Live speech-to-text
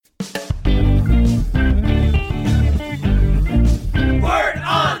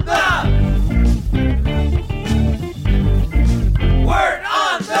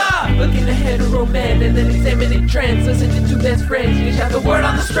and then examining trends. Listen to two best friends, each have the word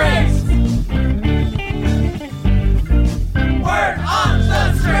on the strings. Word on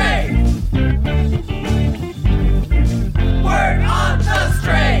the strings. Word on the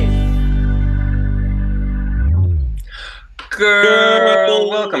strings. Girl,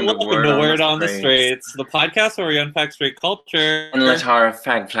 welcome to Word on the Straits, the podcast where we unpack straight culture. And let our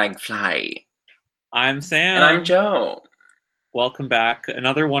flag fly. I'm Sam. And I'm Joe. Welcome back.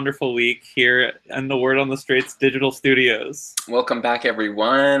 Another wonderful week here in the Word on the Straits digital studios. Welcome back,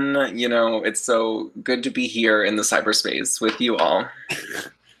 everyone. You know, it's so good to be here in the cyberspace with you all.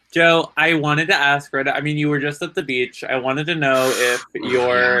 Joe, I wanted to ask, you were just at the beach. I wanted to know if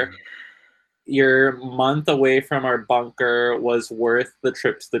your month away from our bunker was worth the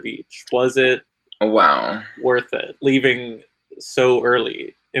trip to the beach. Was it worth it, leaving so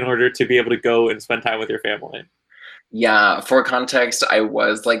early in order to be able to go and spend time with your family? Yeah, for context, I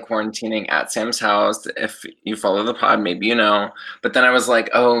was quarantining at Sam's house. If you follow the pod, maybe you know. But then I was like,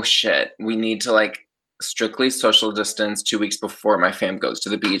 oh shit, we need to strictly social distance 2 weeks before my fam goes to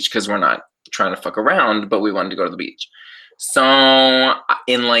the beach because we're not trying to fuck around, but we wanted to go to the beach. So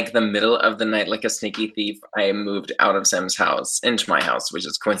in the middle of the night, like a sneaky thief, I moved out of Sam's house into my house, which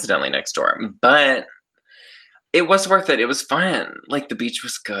is coincidentally next door. But it was worth it. It was fun. The beach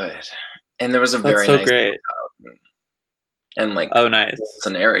was good. And there was a very nice great. And nice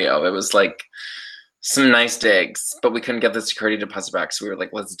scenario. It was some nice digs, but we couldn't get the security deposit back, so we were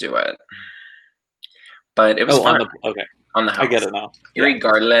like, let's do it. But it was fun. On the house. I get it now.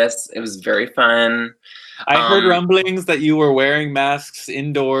 Regardless, it was very fun. I heard rumblings that you were wearing masks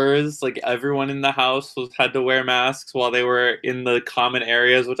indoors. Everyone in the house had to wear masks while they were in the common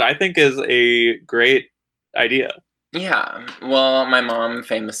areas, which I think is a great idea. Yeah. Well, my mom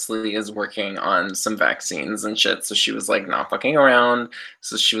famously is working on some vaccines and shit, so she was not fucking around.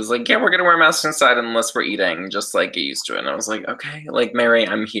 So she was like, yeah, we're gonna wear masks inside unless we're eating. Just get used to it. And I was like, okay, Mary,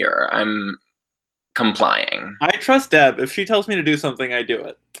 I'm here. I'm complying. I trust Deb. If she tells me to do something, I do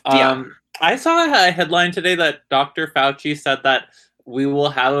it. Yeah. I saw a headline today that Dr. Fauci said that we will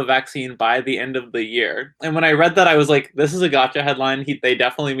have a vaccine by the end of the year. And when I read that, I was like, this is a gotcha headline. They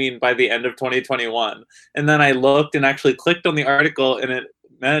definitely mean by the end of 2021. And then I looked and actually clicked on the article and it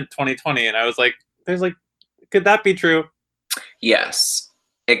meant 2020. And I was like, could that be true? Yes,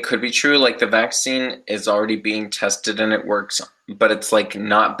 it could be true. The vaccine is already being tested and it works, but it's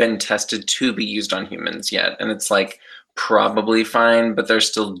not been tested to be used on humans yet. And it's probably fine, but they're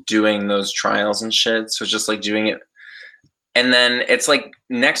still doing those trials and shit. So it's just doing it. And then it's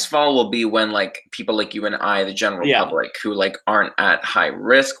next fall will be when people like you and I, the general public who aren't at high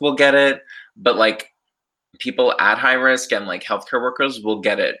risk will get it. But people at high risk and healthcare workers will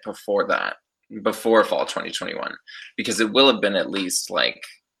get it before that, before fall 2021, because it will have been at least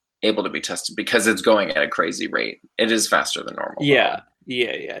able to be tested because it's going at a crazy rate. It is faster than normal. Yeah.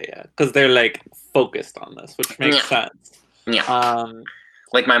 Because they're focused on this, which makes sense. Yeah.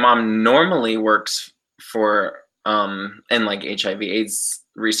 My mom normally works for in HIV/AIDS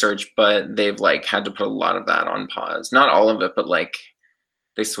research, but they've had to put a lot of that on pause. Not all of it, but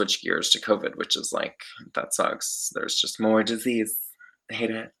they switched gears to COVID, which is that sucks. There's just more disease. I hate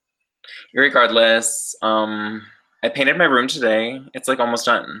it. Regardless, I painted my room today. It's almost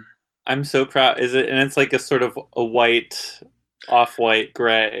done. I'm so proud. Is it? And it's a sort of a white, off-white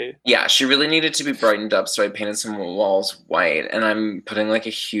gray. Yeah, she really needed to be brightened up, so I painted some walls white, and I'm putting a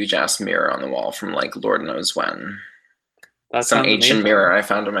huge ass mirror on the wall from Lord knows when. That's some ancient mirror I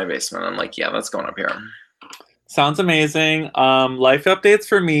found in my basement. I'm yeah, that's going up here. Sounds amazing. Life updates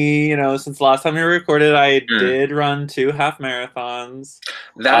for me. Since the last time we recorded, I did run 2 half marathons.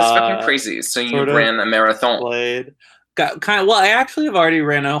 That's fucking crazy. So you ran a marathon. I actually have already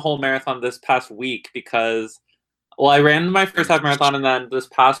ran a whole marathon this past week because, I ran my first half marathon, and then this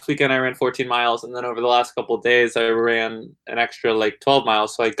past weekend I ran 14 miles, and then over the last couple of days I ran an extra 12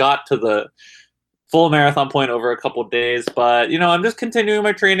 miles. So I got to the full marathon point over a couple of days. But I'm just continuing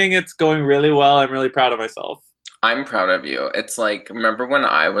my training. It's going really well. I'm really proud of myself. I'm proud of you. It's remember when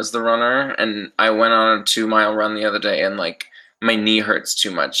I was the runner and I went on a 2-mile run the other day and my knee hurts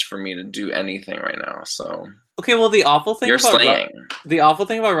too much for me to do anything right now. So okay, well the awful thing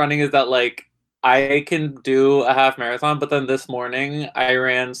about running is that I can do a half marathon, but then this morning I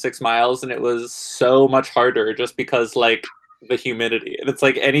ran 6 miles and it was so much harder just because the humidity. And it's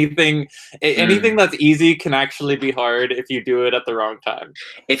anything that's easy can actually be hard if you do it at the wrong time.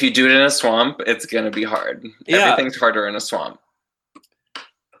 If you do it in a swamp, it's going to be hard. Yeah. Everything's harder in a swamp.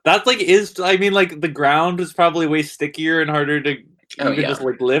 That's the ground is probably way stickier and harder to Oh, even yeah. just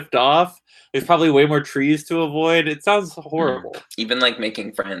like lift off. There's probably way more trees to avoid. It sounds horrible. Even like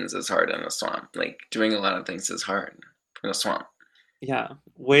making friends is hard in a swamp. Like doing a lot of things is hard in a swamp. Yeah,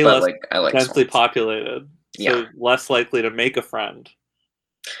 way But less like I like densely swamps. populated, so Yeah. less likely to make a friend.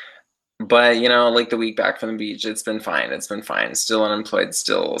 But you know, like the week back from the beach, it's been fine. It's been fine. Still unemployed,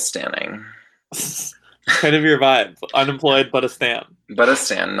 still standing. Kind of your vibe. Unemployed, but a stan. But a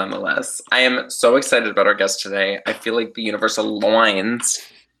stan nonetheless. I am so excited about our guest today. I feel like the universe aligns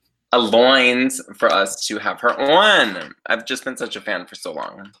for us to have her on. I've just been such a fan for so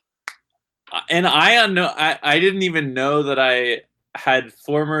long. And I didn't even know that I had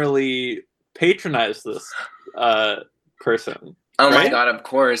formerly patronized this person. Oh my right? god, of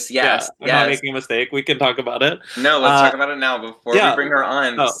course. Yes. Yeah, I'm not making a mistake. We can talk about it. No, let's talk about it now. Before we bring her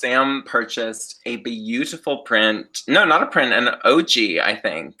on, Oh. Sam purchased a beautiful print. No, not a print, an OG, I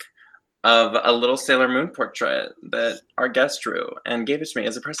think, of a little Sailor Moon portrait that our guest drew and gave it to me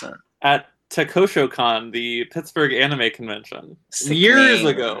as a present. At TakoshoCon, the Pittsburgh anime convention. Sickening. Years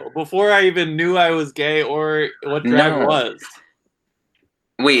ago, before I even knew I was gay or what drag was.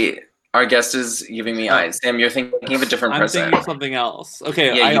 Wait, our guest is giving me eyes. Sam, you're thinking of a different present. I'm thinking of something else.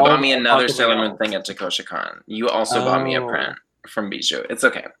 Okay. Yeah, you bought me another Sailor Moon thing at TakoshoCon. You also bought me a print from Bijou. It's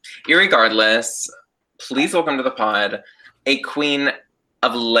okay. Irregardless, please welcome to the pod a queen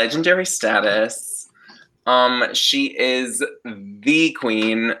of legendary status. She is the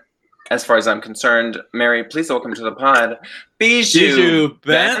queen, as far as I'm concerned. Mary, please welcome to the pod, Bijou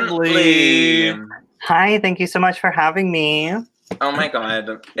Bentley. Hi, thank you so much for having me. Oh my god,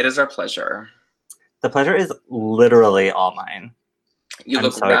 it is our pleasure. The pleasure is literally all mine. You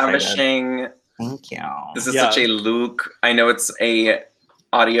look so ravishing. Excited. Thank you. This is such a look. I know it's a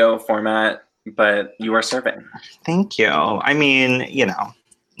audio format, but you are serving. Thank you. I mean, you know,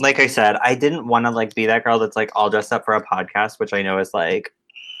 like I said, I didn't want to like be that girl that's like all dressed up for a podcast, which I know is like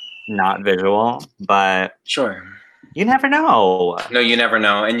not visual, but sure. You never know. No, you never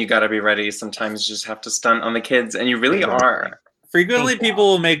know. And you got to be ready. Sometimes you just have to stunt on the kids, and you really are. Frequently, people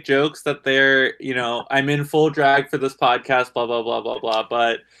will make jokes that they're, you know, I'm in full drag for this podcast, blah, blah, blah, blah, blah.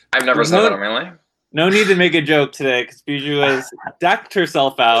 But I've never said that in my life. No need to make a joke today because Bijou has decked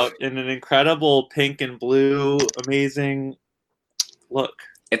herself out in an incredible pink and blue, amazing look.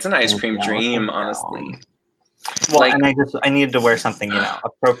 It's an ice cream dream, honestly. Well, like, and I needed to wear something, you know,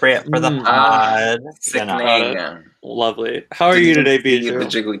 appropriate for the pod. Sickening. Lovely. How are you today, Bijou? The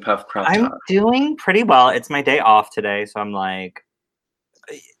Jigglypuff crop I'm top. doing pretty well. It's my day off today, so I'm like,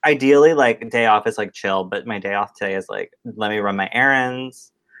 ideally, like day off is like chill, but my day off today is like, let me run my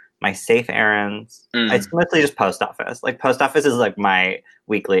errands, my safe errands. It's mostly just post office. Like post office is like my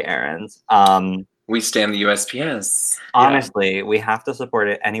weekly errands. We stand the USPS. Honestly, we have to support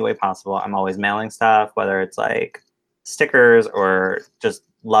it any way possible. I'm always mailing stuff, whether it's like stickers or just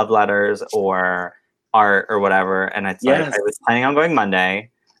love letters or art or whatever. And it's like, I was planning on going Monday.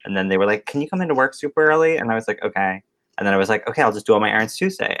 And then they were like, can you come into work super early? And I was like, okay. And then I was like, okay, I'll just do all my errands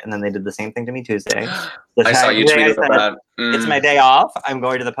Tuesday. And then they did the same thing to me Tuesday. I saw you tweet about that. It's my day off. I'm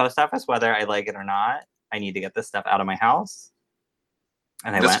going to the post office, whether I like it or not. I need to get this stuff out of my house.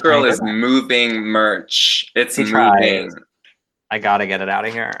 And this girl is moving merch. It's moving. I gotta get it out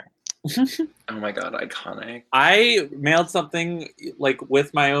of here. Oh my god, iconic. I mailed something like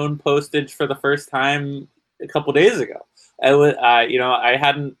with my own postage for the first time a couple days ago. I was, you know, I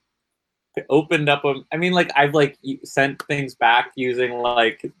hadn't opened up I mean, like I've like sent things back using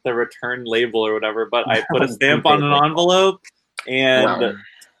like the return label or whatever, but I put a stamp on an envelope and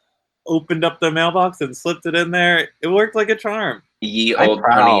opened up the mailbox and slipped it in there. It worked like a charm. Ye old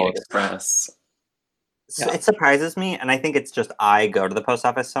Pony Express. So it surprises me, and I think it's just I go to the post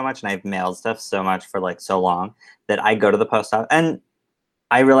office so much, and I've mailed stuff so much for like so long that I go to the post office, and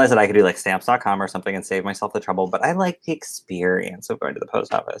I realize that I could do like stamps.com or something and save myself the trouble, but I like the experience of going to the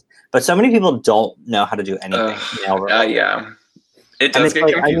post office. But so many people don't know how to do anything. Yeah. It does get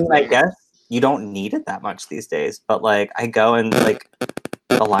confusing. I mean, I guess you don't need it that much these days, but like I go and like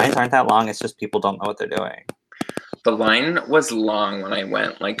the lines aren't that long. It's just people don't know what they're doing. The line was long when I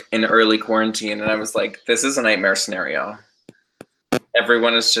went, like in early quarantine, and I was like, this is a nightmare scenario.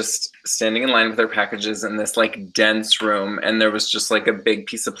 Everyone is just standing in line with their packages in this like dense room, and there was just like a big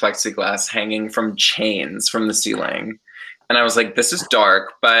piece of plexiglass hanging from chains from the ceiling. And I was like, this is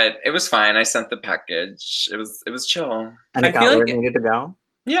dark, but it was fine. I sent the package. It was chill. And it got where it needed to go?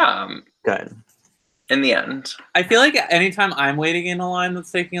 Yeah. Good. In the end. I feel like anytime I'm waiting in a line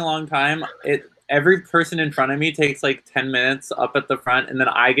that's taking a long time, every person in front of me takes like 10 minutes up at the front, and then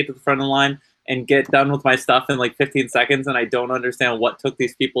I get to the front of the line and get done with my stuff in like 15 seconds, and I don't understand what took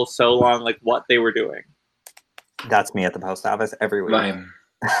these people so long, like what they were doing. That's me at the post office every week. Bye.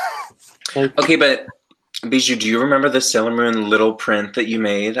 Okay, but Bijou, do you remember the Sailor Moon little print that you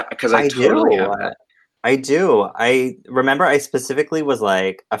made? Because I totally have it. I do. I remember I specifically was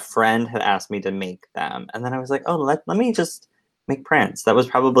like, a friend had asked me to make them. And then I was like, oh, let me just make prints. That was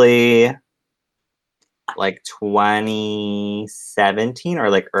probably like 2017 or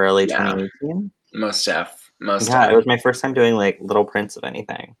like early 2018. Most def. It was my first time doing like little prints of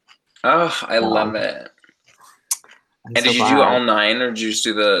anything. Oh, I love it. And did you do all 9 or did you just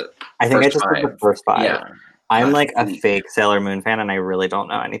do the I think I just did the first 5. Yeah. I'm like a fake Sailor Moon fan and I really don't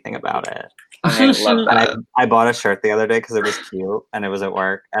know anything about it. I love that. And I bought a shirt the other day because it was cute and it was at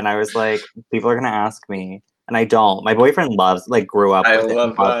work. And I was like, people are going to ask me. And I don't. My boyfriend grew up with it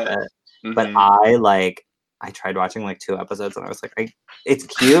and loves it. Mm-hmm. But I tried watching like 2 episodes and I was like, it's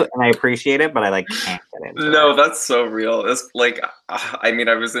cute and I appreciate it, but I like can't get into it. No, that's so real. It's like, I mean,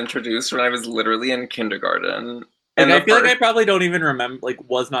 I was introduced when I was literally in kindergarten. And I feel like I probably don't even remember, like,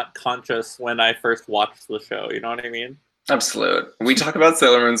 was not conscious when I first watched the show. You know what I mean? Absolute. We talk about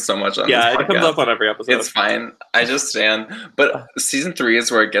Sailor Moon so much on this podcast. It comes up on every episode. It's fine. I just stand. But season 3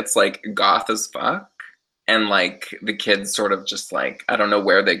 is where it gets like goth as fuck. And like the kids sort of just like, I don't know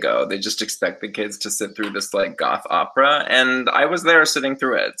where they go. They just expect the kids to sit through this like goth opera. And I was there sitting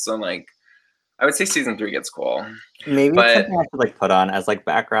through it. So like, I would say season 3 gets cool. Maybe it's something I should like put on as like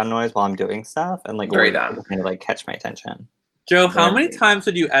background noise while I'm doing stuff and like very kind of like catch my attention. Joe, how many times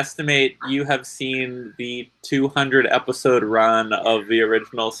would you estimate you have seen the 200 episode run of the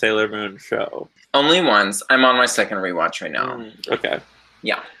original Sailor Moon show? Only once. I'm on my second rewatch right now. Okay.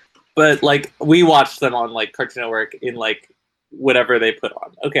 Yeah. But like we watched them on like Cartoon Network in like whatever they put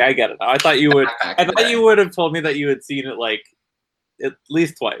on. Okay, I get it now. I thought you would you would have told me that you had seen it like at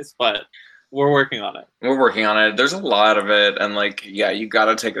least twice, but we're working on it. We're working on it. There's a lot of it, and like, yeah, you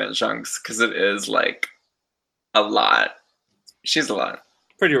gotta take it in chunks because it is like a lot. She's a lot.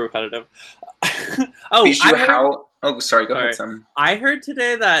 Pretty repetitive. Sorry, go ahead, Sam. I heard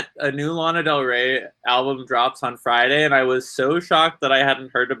today that a new Lana Del Rey album drops on Friday, and I was so shocked that I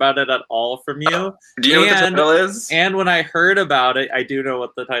hadn't heard about it at all from you. Do you know what the title is? And when I heard about it, I do know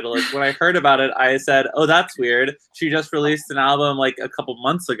what the title is. When I heard about it, I said, oh, that's weird. She just released an album like a couple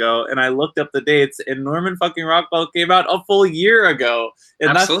months ago, and I looked up the dates, and Norman fucking Rockwell came out a full year ago.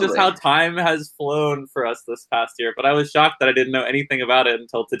 And Absolutely. That's just how time has flown for us this past year. But I was shocked that I didn't know anything about it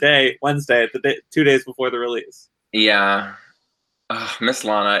until today, Wednesday, 2 days before the release. Yeah. Miss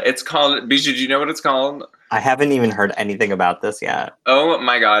Lana. It's called... Bijou, do you know what it's called? I haven't even heard anything about this yet. Oh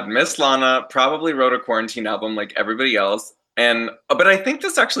my god. Miss Lana probably wrote a quarantine album like everybody else. But I think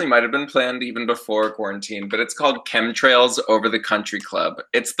this actually might have been planned even before quarantine, but it's called Chemtrails Over the Country Club.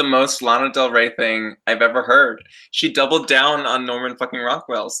 It's the most Lana Del Rey thing I've ever heard. She doubled down on Norman fucking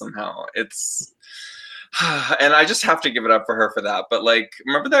Rockwell somehow. It's... And I just have to give it up for her for that. But like,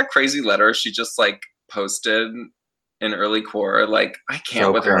 remember that crazy letter she just like posted in early core? Like, I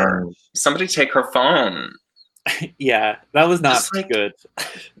can't with her. Somebody take her phone. Yeah, that was not like, good.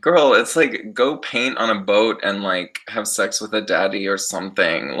 Girl, it's like, go paint on a boat and like have sex with a daddy or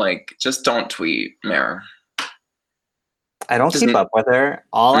something. Like, just don't tweet, Mare. I don't keep up with her.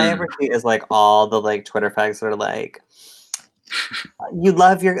 All I ever see is like all the like Twitter fags that are like, you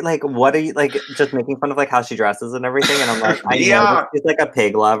love your, like, what are you, like, just making fun of like how she dresses and everything. And I'm like, I know she's like a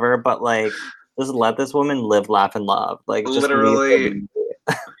pig lover, but like, just let this woman live, laugh, and love. Like, just literally.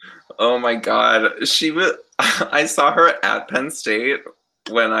 Oh my god. I saw her at Penn State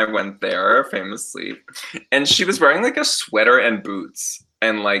when I went there, famously. And she was wearing like a sweater and boots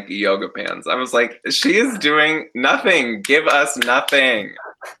and like yoga pants. I was like, she is doing nothing. Give us nothing.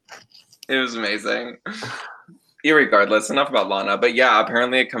 It was amazing. Irregardless, enough about Lana. But yeah,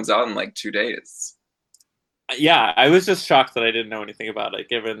 apparently it comes out in like 2 days. Yeah, I was just shocked that I didn't know anything about it,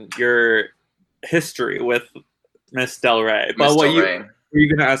 given your history with Miss Del Rey. But were you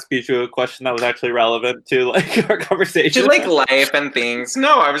going to ask Bijou a question that was actually relevant to like our conversation? To like life and things.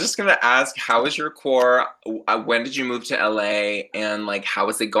 No, I was just going to ask, how is your core? When did you move to LA? And like, how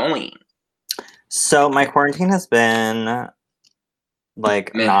is it going? So my quarantine has been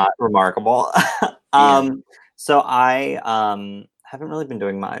like not remarkable. So I haven't really been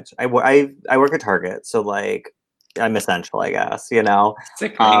doing much. I work at Target, so like I'm essential, I guess, you know.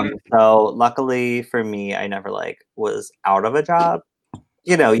 So luckily for me, I never like was out of a job.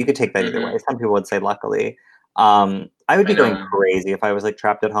 You know, you could take that either way. Some people would say luckily. I would be going crazy if I was like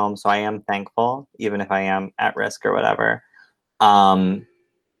trapped at home. So I am thankful, even if I am at risk or whatever.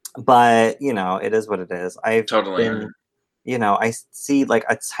 But you know, it is what it is. I've been, you know, I see like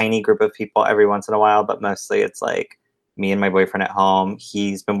a tiny group of people every once in a while, but mostly it's like me and my boyfriend at home.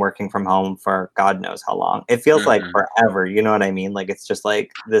 He's been working from home for God knows how long. It feels like forever. You know what I mean? Like it's just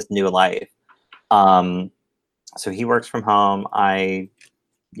like this new life. So he works from home. I,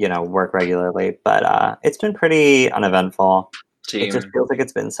 work regularly, but it's been pretty uneventful. It just feels like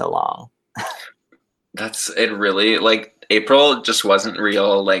it's been so long. That's it. Really, like April just wasn't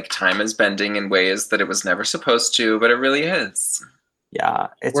real. Like time is bending in ways that it was never supposed to, but it really is. Yeah,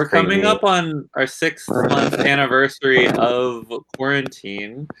 we're crazy. Coming up on our 6-month anniversary of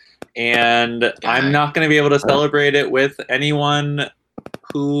quarantine, and I'm not going to be able to celebrate it with anyone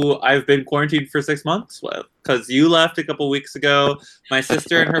who I've been quarantined for 6 months with, because you left a couple weeks ago. My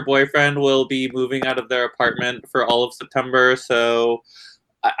sister and her boyfriend will be moving out of their apartment for all of September, so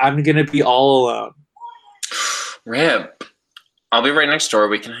I'm going to be all alone. Rip. I'll be right next door.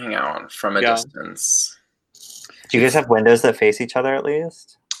 We can hang out from a distance. Do you guys have windows that face each other at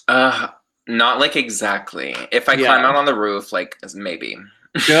least? Not like exactly. If I climb out on the roof, like maybe.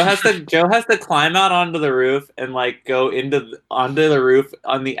 Joe has to climb out onto the roof and like go onto the roof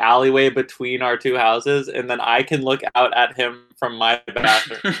on the alleyway between our two houses, and then I can look out at him from my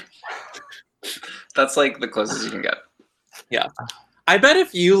bathroom. That's like the closest you can get. Yeah. I bet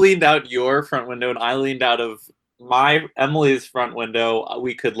if you leaned out your front window and I leaned out of Emily's front window,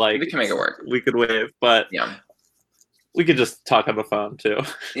 we can make it work. We could wave, but we could just talk on the phone too.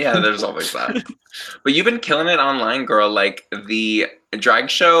 Yeah, there's always that. But you've been killing it online, girl. Like the drag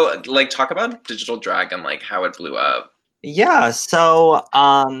show, like talk about digital drag and like how it blew up. Yeah, so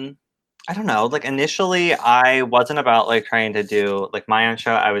I don't know. Like initially I wasn't about like trying to do like my own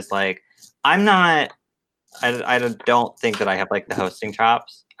show. I was like, I don't think that I have like the hosting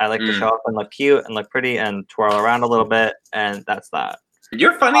chops. I like to show up and look cute and look pretty and twirl around a little bit, and that's that.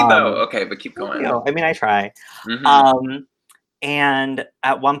 You're funny though. Okay, but keep going. I mean, I try. And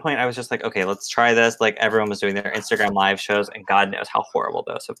at one point I was just like, okay, let's try this. Like everyone was doing their Instagram live shows, and God knows how horrible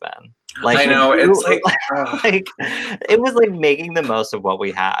those have been. Like I know, it's like it was like making the most of what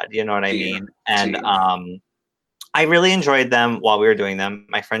we had, you know what I mean? And I really enjoyed them while we were doing them.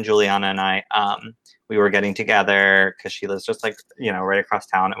 My friend Juliana and I, we were getting together because she lives just like, right across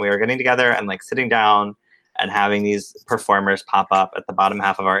town. And we were getting together and like sitting down and having these performers pop up at the bottom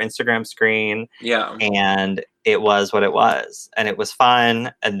half of our Instagram screen. Yeah. And it was what it was. And it was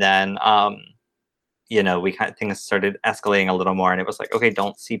fun. And then, things started escalating a little more. And it was like, okay,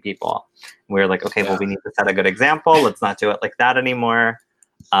 don't see people. And we were like, okay, well, we need to set a good example. Let's not do it like that anymore.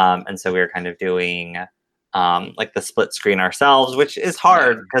 And so we were kind of doing like the split screen ourselves, which is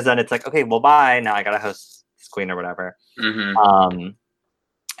hard because then it's like, okay, well, bye. Now I got to host screen or whatever.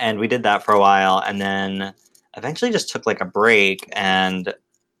 And we did that for a while, and then eventually just took like a break. And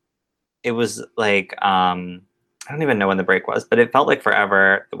it was like, I don't even know when the break was, but it felt like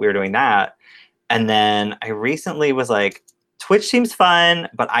forever that we were doing that. And then I recently was like, Twitch seems fun,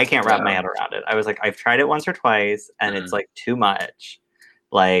 but I can't wrap my head around it. I was like, I've tried it once or twice, and it's like too much.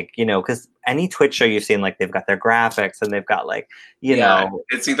 Like, because any Twitch show you've seen, like they've got their graphics and they've got like,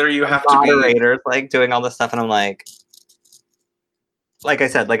 it's either you have moderators like doing all this stuff, and I'm like I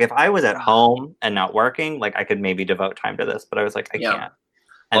said, like if I was at home and not working, like I could maybe devote time to this, but I was like, I can't.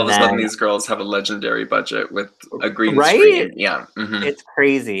 All of a sudden, these girls have a legendary budget with a green screen. Yeah, it's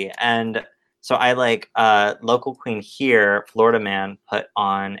crazy. And so I local queen here, Florida Man, put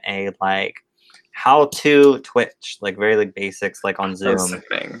on a like how to Twitch, like very like basics, like on Zoom.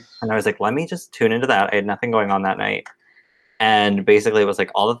 And I was like, let me just tune into that. I had nothing going on that night. And basically it was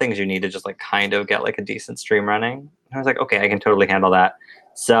like all the things you need to just like kind of get like a decent stream running. And I was like, okay, I can totally handle that.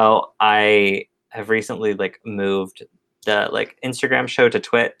 So I have recently like moved the like Instagram show to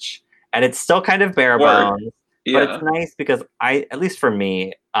Twitch, and it's still kind of bare bones, but it's nice because at least for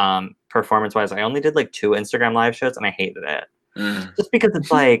me, performance wise, I only did like 2 Instagram live shows and I hated it. Just because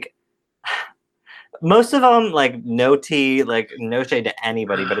it's like, most of them, like no tea, like no shade to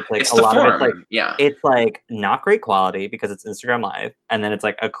anybody, but it's like a lot of it's like, it's like not great quality because it's Instagram live, and then it's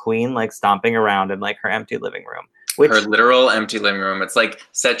like a queen like stomping around in like her empty living room, her literal empty living room. It's like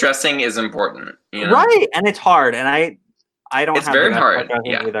set dressing is important, right? And it's hard, and I don't. It's have very hard.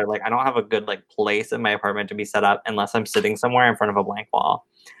 Either. Like I don't have a good like place in my apartment to be set up unless I'm sitting somewhere in front of a blank wall.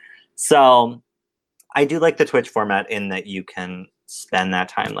 So I do like the Twitch format in that you can spend that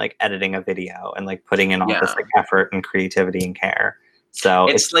time like editing a video and like putting in all this like effort and creativity and care. So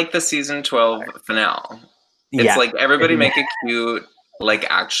it's like the season 12 finale. It's like everybody make a cute like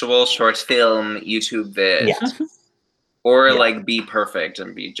actual short film YouTube vid. Or like be perfect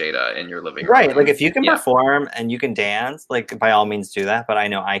and be Jada in your living room. Right. Like if you can perform and you can dance, like by all means do that. But I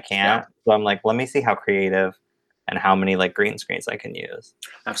know I can't. So I'm like, let me see how creative and how many like green screens I can use.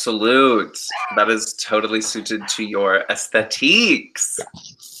 Absolute. That is totally suited to your aesthetiques.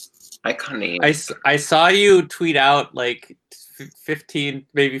 Iconic. I saw you tweet out like 15,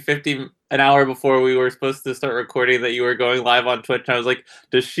 maybe 50 an hour before we were supposed to start recording that you were going live on Twitch. And I was like,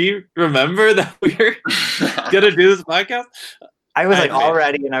 does she remember that we're gonna do this podcast? I was like all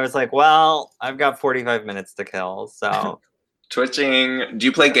ready, and I was like, well, I've got 45 minutes to kill, so. Twitching. Do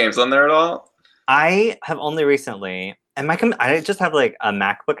you play games on there at all? I have only recently, and I just have like a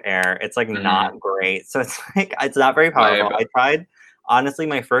MacBook Air. It's like not great, so it's like it's not very powerful. I tried, honestly,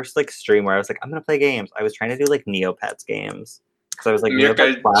 my first like stream where I was like, I'm gonna play games. I was trying to do like Neopets games. So I was like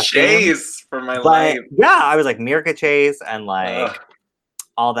Mirka Chase for my life. Yeah, I was like Mirka Chase and like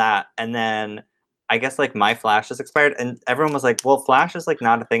all that. And then I guess like my Flash is expired, and everyone was like, well, Flash is like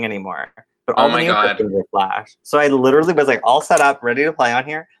not a thing anymore. But all the Neopets things are Flash. So I literally was like all set up, ready to play on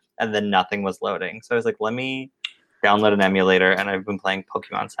here, and then nothing was loading. So I was like, let me download an emulator, and I've been playing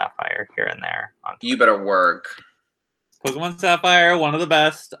Pokemon Sapphire here and there. You better work. Pokemon Sapphire, one of the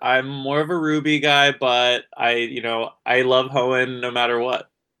best. I'm more of a Ruby guy, but I love Hoenn no matter what.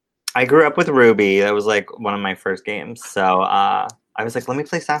 I grew up with Ruby. That was like one of my first games. So I was like, let me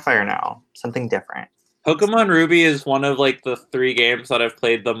play Sapphire now. Something different. Pokemon Ruby is one of like the 3 games that I've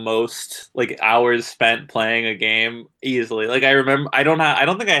played the most like hours spent playing a game easily. Like I remember, I don't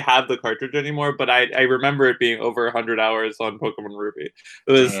think I have the cartridge anymore, but I remember it being over 100 hours on Pokemon Ruby.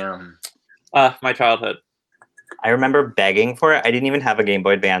 It was my childhood. I remember begging for it. I didn't even have a Game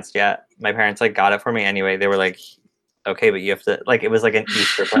Boy Advance yet. My parents like got it for me anyway. They were like, okay, but you have to, like, it was like an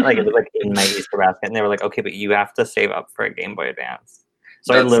Easter, like it was like in my Easter basket. And they were like, okay, but you have to save up for a Game Boy Advance.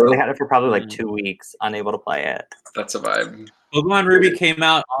 So I literally had it for probably like 2 weeks, unable to play it. That's a vibe. Pokemon Ruby came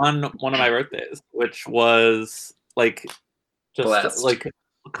out on one of my birthdays, which was like just blessed. Like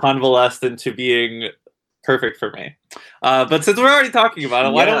convalesced into being perfect for me. But since we're already talking about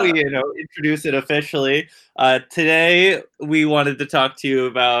it, why don't we introduce it officially? Today we wanted to talk to you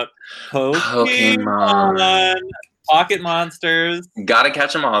about Pokemon Pocket Monsters. Gotta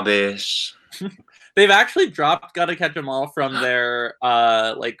catch 'em all, bish. They've actually dropped Gotta Catch 'Em All from their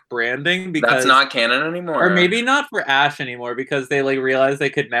like branding because that's not canon anymore. Or maybe not for Ash anymore because they like realized they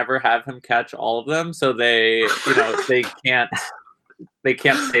could never have him catch all of them, so they they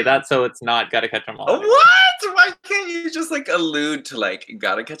can't say that, so it's not Gotta Catch 'Em All. What? Why can't you just like allude to like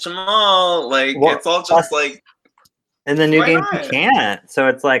Gotta Catch 'Em All? Like it's all just like in the new game you can't. So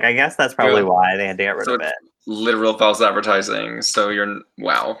it's like I guess that's probably why they had to get rid of it. Literal false advertising. So you're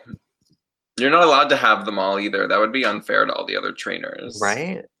not allowed to have them all either. That would be unfair to all the other trainers.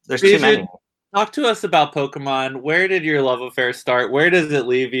 Right? There's too many. Talk to us about Pokemon. Where did your love affair start? Where does it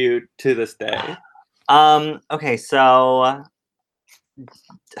leave you to this day? Okay, so I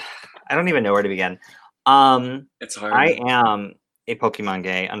don't even know where to begin. It's hard. I am a Pokemon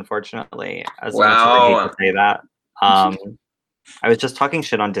gay, unfortunately. As much as I hate to say that. I was just talking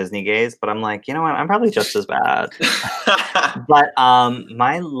shit on Disney gays, but I'm like, you know what? I'm probably just as bad. But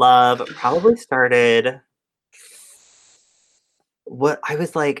my love probably started. I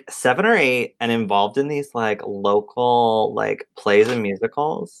was like 7 or 8 and involved in these like local like plays and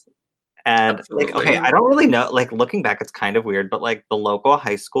musicals. And like, okay, I don't really know. Like looking back, it's kind of weird, but like the local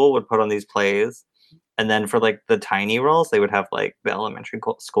high school would put on these plays, and then for like the tiny roles, they would have like the elementary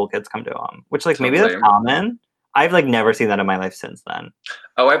school kids come to them, which like maybe that's common. I've like never seen that in my life since then.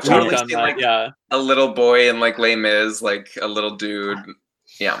 Oh, I've totally seen like a little boy in like Les Mis, like a little dude.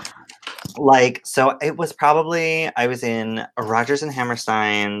 Yeah. Like, so it was probably, I was in Rodgers and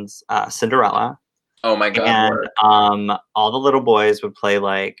Hammerstein's Cinderella. Oh my God. And all the little boys would play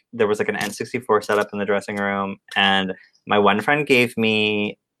like, there was like an N64 set up in the dressing room. And my one friend gave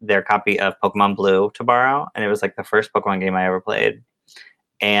me their copy of Pokemon Blue to borrow. And it was like the first Pokemon game I ever played.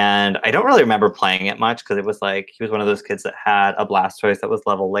 And I don't really remember playing it much because it was like, he was one of those kids that had a Blastoise that was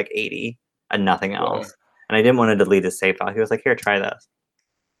level like 80 and nothing else. Whoa. And I didn't want to delete his save file. He was like, here, try this.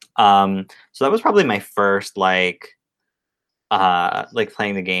 So that was probably my first like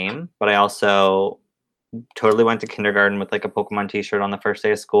playing the game. But I also totally went to kindergarten with like a Pokemon t-shirt on the first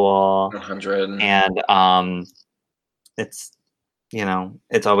day of school. 100. And it's,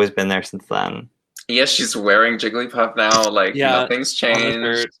 it's always been there since then. Yes, she's wearing Jigglypuff now. Like nothing's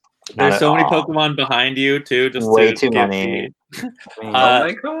changed. There's so many Pokemon behind you too. Just way too many. Oh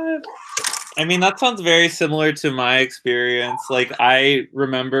my God. I mean, that sounds very similar to my experience. Like I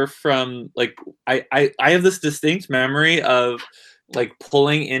remember from like I have this distinct memory of like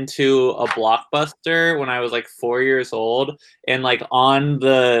pulling into a Blockbuster when I was like 4 years old, and like on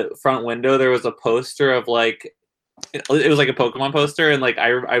the front window there was a poster of like it was like a Pokemon poster, and like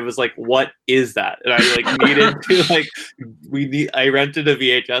I was like, what is that? And I like needed to like I rented a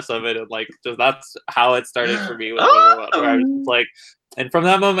VHS of it, and like just that's how it started for me with Pokemon. Where I was just like, and from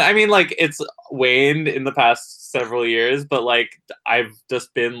that moment, I mean, like it's waned in the past several years, but like I've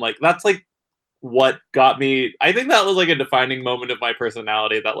just been like, that's like what got me. I think that was like a defining moment of my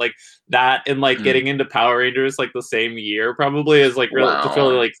personality. That like that and like getting into Power Rangers like the same year probably is like really just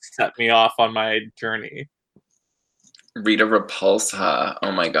really like set me off on my journey. Rita Repulsa.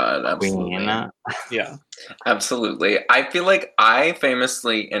 Oh my god, absolutely. Yeah. Absolutely. I feel like I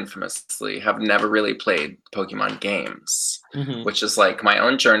infamously have never really played Pokemon games, which is like my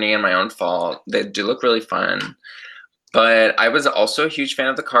own journey and my own fault. They do look really fun. But I was also a huge fan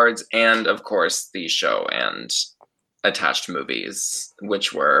of the cards and, of course, the show and attached movies,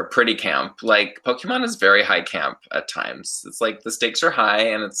 which were pretty camp. Like, Pokemon is very high camp at times. It's like the stakes are high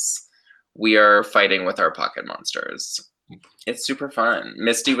and we are fighting with our pocket monsters. It's super fun.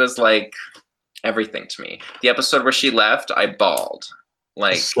 Misty was like everything to me. The episode where she left, I bawled.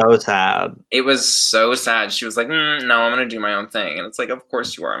 Like, so sad. It was so sad. She was like, no, I'm going to do my own thing. And it's like, of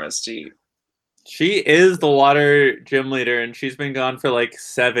course you are, Misty. She is the water gym leader, and she's been gone for like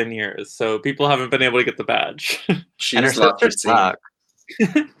 7 years, so people haven't been able to get the badge. She's lost her seat.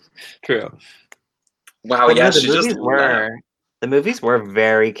 True. Wow, but yeah, the movies were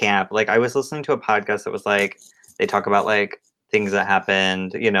very camp. Like, I was listening to a podcast that was like, they talk about like things that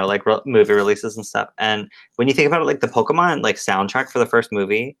happened, you know, like movie releases and stuff. And when you think about it, like the Pokemon like soundtrack for the first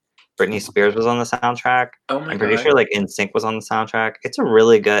movie, Britney Spears was on the soundtrack. Oh my god. I'm pretty sure like NSYNC was on the soundtrack. It's a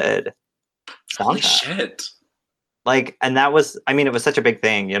really good soundtrack. Holy shit. Like, and that was, I mean, it was such a big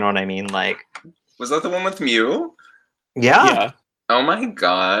thing, you know what I mean? Like, was that the one with Mew? Yeah. Oh my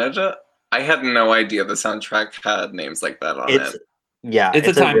god. I had no idea the soundtrack had names like that on it. Yeah. It's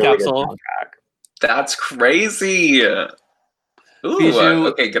a time really capsule. That's crazy. Ooh, Bijou,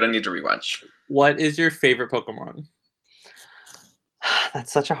 okay, good. I need to rewatch. What is your favorite Pokemon?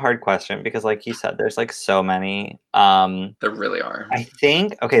 That's such a hard question because, like you said, there's like so many. There really are. I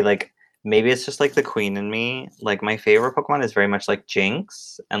think, okay, like maybe it's just like the queen in me. Like my favorite Pokemon is very much like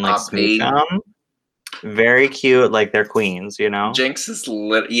Jinx and like Smoochum. Very cute, like they're queens, you know? Jinx is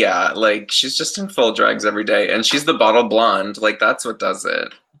yeah, like she's just in full drags every day, and she's the bottle blonde. Like that's what does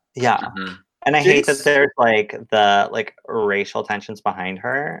it. Yeah. And I hate that there's like the like racial tensions behind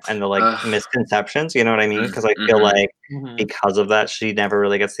her and the like misconceptions, you know what I mean? Because I feel like because of that, she never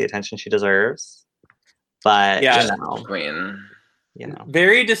really gets the attention she deserves. But yeah, you know, queen. You know,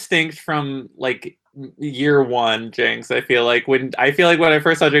 very distinct from like year one Jinx. I feel like when I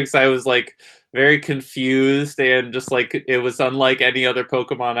first saw Jinx, I was like very confused and just like it was unlike any other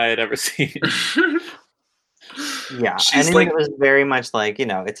Pokemon I had ever seen. Yeah, and I mean, it was very much like, you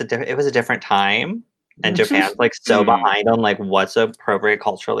know, it was a different time, and Japan's like so behind on like what's appropriate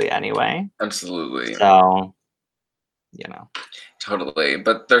culturally anyway. Absolutely. So, you know, totally.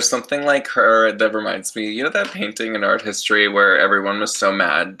 But there's something like her that reminds me, you know, that painting in art history where everyone was so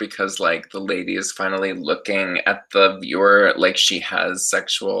mad because like the lady is finally looking at the viewer like she has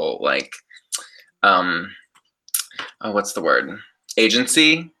sexual like, what's the word?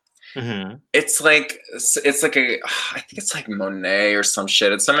 Agency. It's like I think it's like Monet or some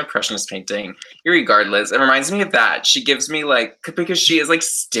shit. It's some impressionist painting. Regardless, it reminds me of that. She gives me like, because she is like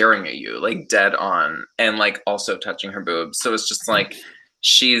staring at you like dead on and like also touching her boobs. So it's just like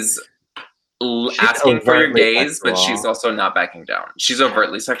she's asking for your gaze, but she's also not backing down. She's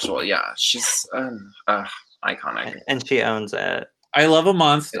overtly sexual. Yeah, she's iconic, and she owns it. I love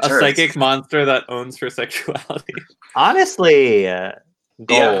a psychic monster that owns her sexuality. Honestly.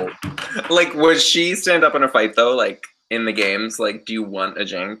 Gold. Yeah. Like, would she stand up in a fight though? Like in the games, like, do you want a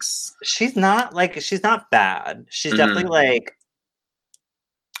Jinx? She's not bad. She's definitely like,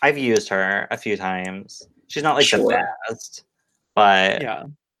 I've used her a few times. She's not like the best, but yeah,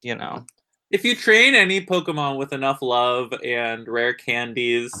 you know, if you train any Pokemon with enough love and rare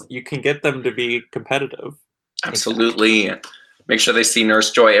candies, you can get them to be competitive. Absolutely. Make sure they see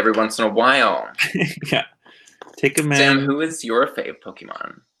Nurse Joy every once in a while. Yeah. Take a Sam, who is your fave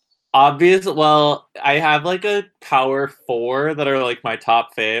Pokemon? Well, I have like a power 4 that are like my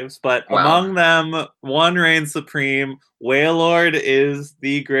top faves, but among them, one reigns supreme. Wailord is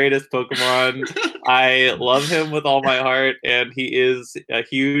the greatest Pokemon. I love him with all my heart, and he is a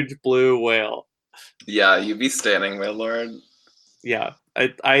huge blue whale. Yeah, you be standing Wailord. Yeah.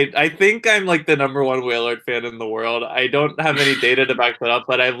 I think I'm like the #1 Wailord fan in the world. I don't have any data to back that up,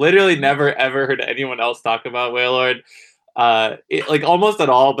 but I've literally never ever heard anyone else talk about Wailord, like almost at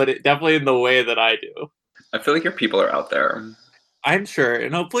all, but definitely in the way that I do. I feel like your people are out there. I'm sure,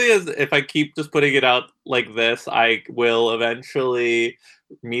 and hopefully, if I keep just putting it out like this, I will eventually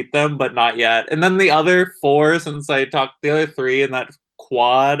meet them, but not yet. And then the other four, since I talked the other three in that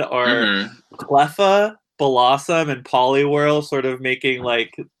quad, are Cleffa, Blossom, and Poliwhirl, sort of making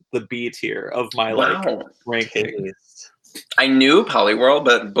like the B tier of my like ranking. I knew Poliwhirl,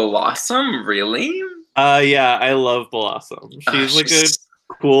 but Blossom, really? Yeah, I love Blossom. She's like a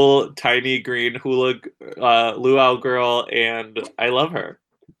cool tiny green luau girl, and I love her.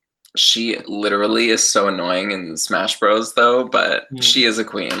 She literally is so annoying in Smash Bros though, but she is a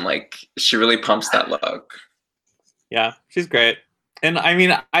queen. Like, she really pumps that look. Yeah, she's great. And I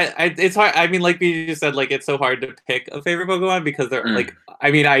mean, it's hard. I mean, like you said, like it's so hard to pick a favorite Pokemon because they're like,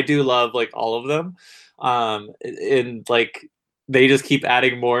 I mean, I do love like all of them. And like they just keep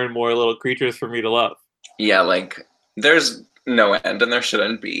adding more and more little creatures for me to love. Yeah, like there's no end, and there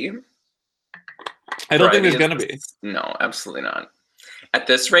shouldn't be. I don't think there's gonna be. No, absolutely not. At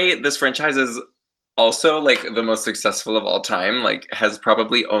this rate, this franchise is also like the most successful of all time. Like, has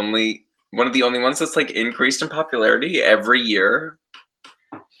probably only one of the only ones that's like increased in popularity every year.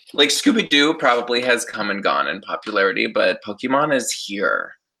 Like Scooby-Doo probably has come and gone in popularity, but Pokemon is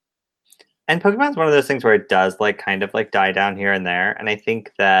here. And Pokemon's one of those things where it does like kind of like die down here and there. And I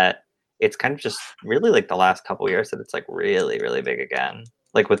think that it's kind of just really like the last couple years that it's like really, really big again.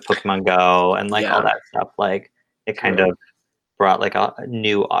 Like with Pokemon Go and like all that stuff. Like it kind of brought like a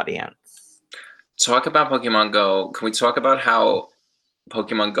new audience. Talk about Pokemon Go. Can we talk about how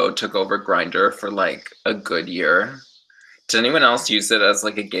Pokemon Go took over Grindr for like a good year? Did anyone else use it as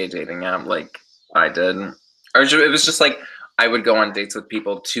like a gay dating app like I did? Or it was just like I would go on dates with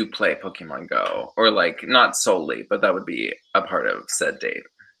people to play Pokemon Go, or like not solely, but that would be a part of said date.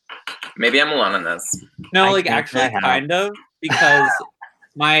 Maybe I'm alone on this. No, like actually kind of, because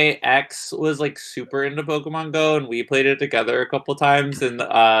my ex was like super into Pokemon Go and we played it together a couple times, and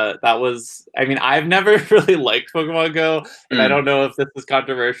that was, I mean, I've never really liked Pokemon Go, and I don't know if this is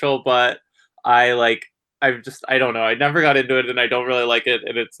controversial, but I don't know. I never got into it and I don't really like it,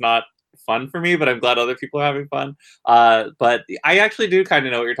 and it's not fun for me, but I'm glad other people are having fun. But I actually do kind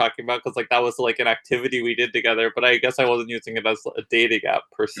of know what you're talking about, because like that was like an activity we did together, but I guess I wasn't using it as a dating app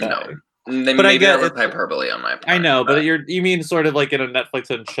per se. No. But I get that was hyperbole on my part. I know, but you mean sort of like in a Netflix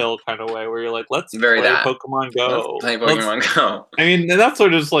and chill kind of way, where you're like, let's play Pokemon Go. Let's play Pokemon Go. I mean, that's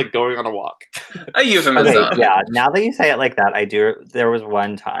sort of just like going on a walk. A euphemism. Okay, yeah, now that you say it like that, I do. There was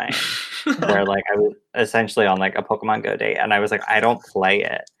one time where like I was essentially on like a Pokemon Go date, and I was like, I don't play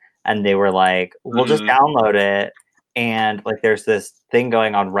it, and they were like, we'll just download it, and like there's this thing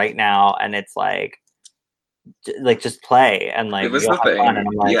going on right now, and it's like just play, and like it was the thing. Fun. And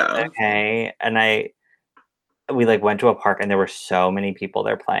I'm like, okay, and we like went to a park, and there were so many people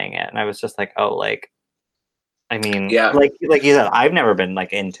there playing it, and I was just like, oh, like, I mean, like you said, I've never been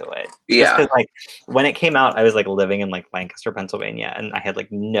like into it. Just because like when it came out, I was like living in like Lancaster, Pennsylvania, and I had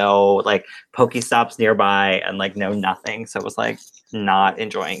like no like Pokestops nearby, and like no nothing, so it was like not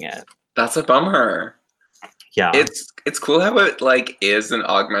enjoying it. That's a bummer. Yeah, it's cool how it like is an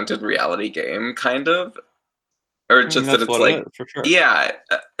augmented reality game, kind of. Or just that it's like, for sure. Yeah.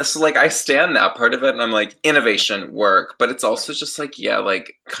 So like I stand that part of it, and I'm like, innovation, work, but it's also just like,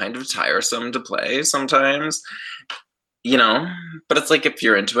 like kind of tiresome to play sometimes, you know. But it's like if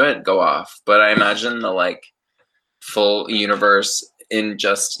you're into it, go off. But I imagine the like full universe in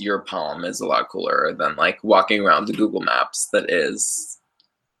just your palm is a lot cooler than like walking around the Google Maps that is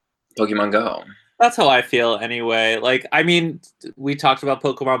Pokemon Go. That's how I feel anyway. Like, I mean, we talked about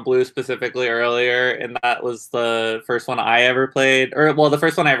Pokemon Blue specifically earlier, and that was the first one I ever played. Or, well, the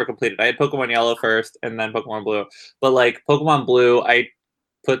first one I ever completed. I had Pokemon Yellow first, and then Pokemon Blue. But, like, Pokemon Blue, I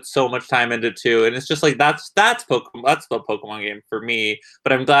put so much time into too, and it's just like that's Pokemon. That's the Pokemon game for me.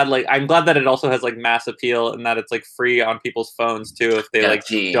 But I'm glad that it also has like mass appeal, and that it's like free on people's phones too if they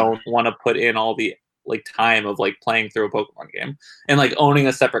don't want to put in all the like time of like playing through a Pokemon game, and like owning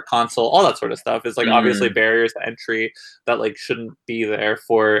a separate console, all that sort of stuff is like obviously barriers to entry that like shouldn't be there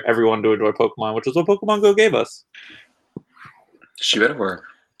for everyone to enjoy Pokemon, which is what Pokemon Go gave us. She better work.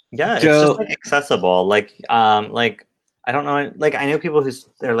 Yeah, it's just like accessible. Like I don't know, like I know people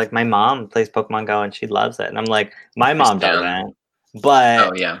they're like, my mom plays Pokemon Go and she loves it, and I'm like, my mom doesn't.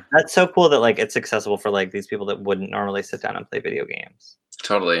 But that's so cool that like it's accessible for like these people that wouldn't normally sit down and play video games.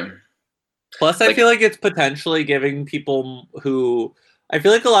 Totally. Plus, I feel like it's potentially giving people I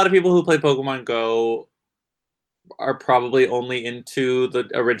feel like a lot of people who play Pokemon Go are probably only into the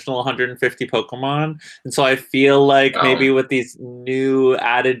original 150 Pokemon, and so I feel like maybe with these new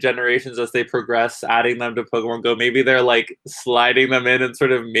added generations as they progress, adding them to Pokemon Go, maybe they're like sliding them in and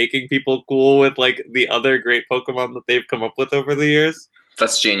sort of making people cool with like the other great Pokemon that they've come up with over the years.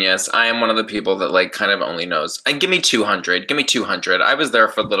 That's genius. I am one of the people that like kind of only knows. And give me 200. Give me 200. I was there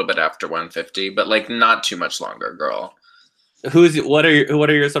for a little bit after 150, but like not too much longer, girl. What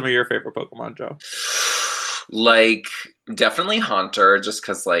are some of your favorite Pokemon, Joe? Like definitely Haunter, just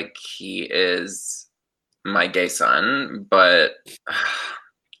because like he is my gay son. But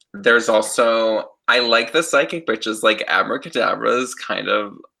there's also I like the psychic bitches. Like Abracadabra is kind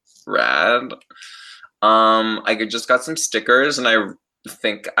of rad. I just got some stickers, and I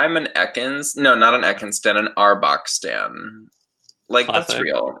think I'm an Ekans. No, not an Ekans stan, an Arbok stan. Like Classic. That's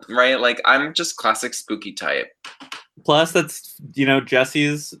real, right? Like I'm just classic spooky type. Plus, that's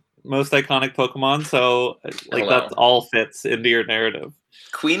Jessie's most iconic Pokemon, so like that all fits into your narrative.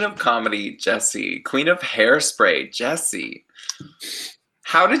 Queen of comedy, Jessie. Queen of hairspray, Jessie.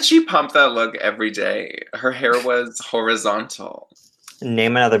 How did she pump that look every day? Her hair was horizontal.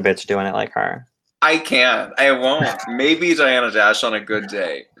 Name another bitch doing it like her. I can't. I won't. Maybe Diana Dash on a good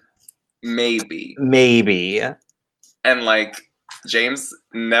day. Maybe. And like James,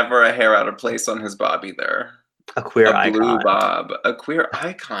 never a hair out of place on his bob either. A queer icon. Blue bob. A queer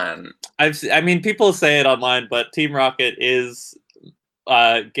icon. I mean, people say it online, but Team Rocket is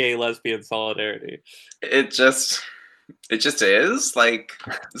gay lesbian solidarity. It just is. Like,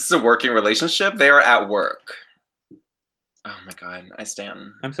 this is a working relationship. They are at work. Oh my god, I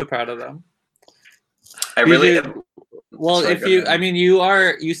stand. I'm so proud of them. I really. Well,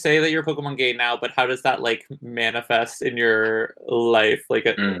 you say that you're Pokemon gay now, but how does that like manifest in your life, like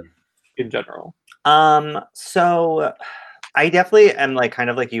in general? So I definitely am like kind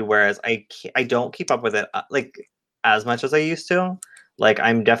of like you, whereas I don't keep up with it like as much as I used to. Like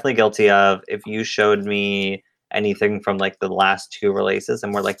I'm definitely guilty of, if you showed me anything from like the last 2 releases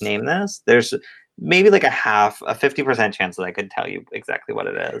and we're like, name this, there's maybe like a 50% chance that I could tell you exactly what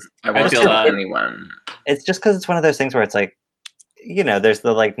it is. I won't tell anyone. It's just because it's one of those things where it's like, there's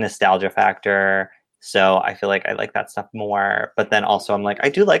the like nostalgia factor. So I feel like I like that stuff more. But then also I'm like, I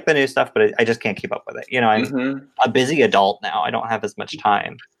do like the new stuff, but I just can't keep up with it. I'm a busy adult now. I don't have as much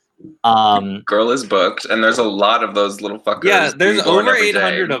time. Girl is booked, and there's a lot of those little fuckers. Yeah, there's over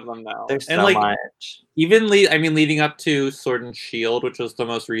 800 of them now. There's so much. Even leading up to Sword and Shield, which was the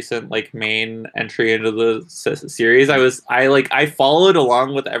most recent like main entry into the series, I followed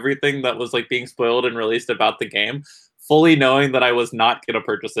along with everything that was like being spoiled and released about the game, fully knowing that I was not going to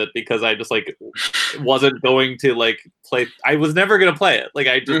purchase it because I just like wasn't going to like play. I was never going to play it. Like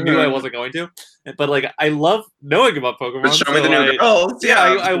I just knew I wasn't going to. But like I love knowing about Pokemon. But show me the new girls. Yeah,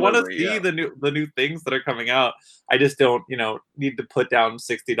 I want to see the new things that are coming out. I just don't need to put down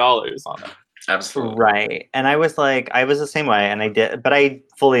 $60 on it. Absolutely. Right. And I was the same way, and I did, but I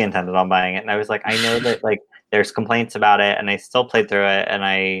fully intended on buying it. And I was like, I know that like there's complaints about it, and I still played through it, and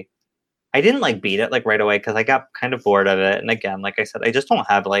I didn't like beat it like right away because I got kind of bored of it. And again, like I said, I just don't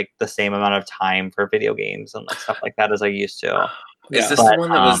have like the same amount of time for video games and like stuff like that as I used to. Is this the one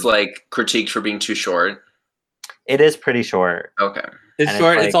that was like critiqued for being too short? It is pretty short. Okay. It's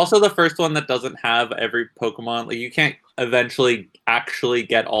short. It's also the first one that doesn't have every Pokemon. Like you can't eventually actually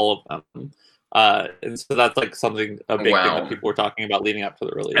get all of them. And so that's like a big thing that people were talking about leading up to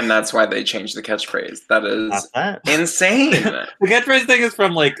the release. And that's why they changed the catchphrase. That is insane. The catchphrase thing is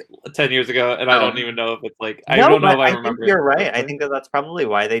from like 10 years ago, and I don't even know if it's like I don't know if I remember. Think you're right. I think that's probably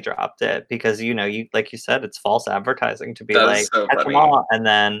why they dropped it, because you like you said, it's false advertising to be like catch them all, and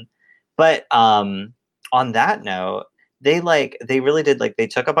then. But on that note, they really did like they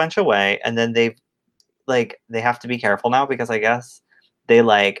took a bunch away, and then they have to be careful now because I guess they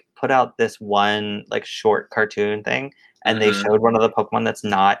like put out this one like short cartoon thing, and they showed one of the Pokemon that's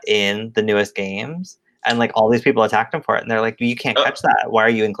not in the newest games, and like all these people attacked him for it, and they're like, you can't catch that. Why are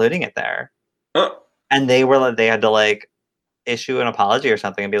you including it there? And they had to like issue an apology or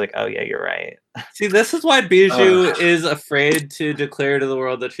something and be like, oh yeah, you're right. See, this is why Bijou is afraid to declare to the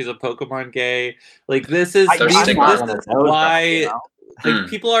world that she's a Pokemon gay. Like this is why. Like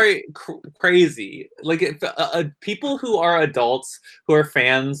people are crazy. Like people who are adults who are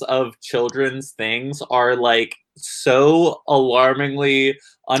fans of children's things are like so alarmingly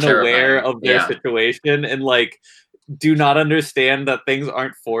unaware of their situation, and like do not understand that things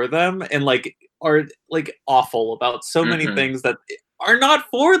aren't for them, and like are like awful about so many things that are not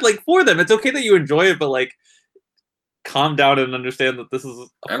for them. It's okay that you enjoy it, but like calm down and understand that this is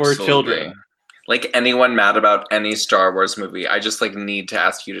for children. Like anyone mad about any Star Wars movie, I just like need to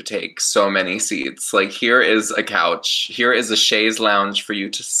ask you to take so many seats. Like here is a couch, here is a chaise lounge for you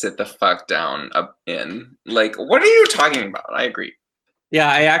to sit the fuck down up in. Like, what are you talking about? I agree. Yeah,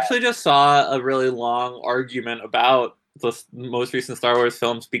 I actually just saw a really long argument about the most recent Star Wars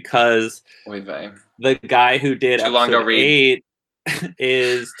films because Oy vey. the guy who did Too long to episode read. 8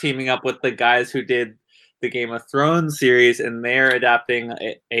 is teaming up with the guys who did the Game of Thrones series, and they're adapting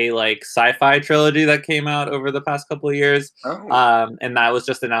a like sci-fi trilogy that came out over the past couple of years. Oh. And that was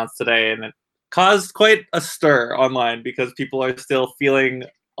just announced today, and it caused quite a stir online because people are still feeling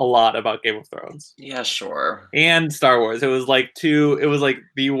a lot about Game of Thrones Yeah, sure. and Star Wars. It was like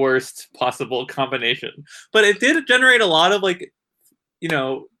the worst possible combination, but it did generate a lot of like,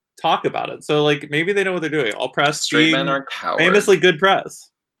 talk about it. So like maybe they know what they're doing. All press Straight men being are cowards. famously good press.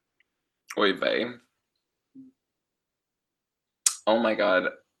 Oy vey. Oh my god.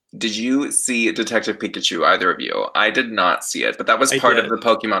 Did you see Detective Pikachu, either of you? I did not see it, but that was part of the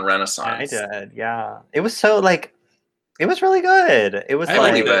Pokemon Renaissance. I did, yeah. It was so like, it was really good. It was I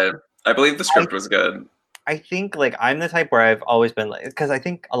believe it. I believe the script was good. I think like I'm the type where I've always been like, because I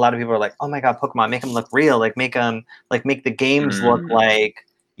think a lot of people are like, oh my god, Pokemon, make them look real, like make the games look like,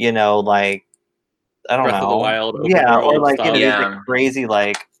 like I don't Breath know, of the Wild, yeah, or world like style. these like crazy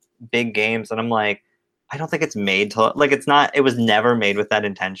like big games, and I'm like, I don't think it's made to like it was never made with that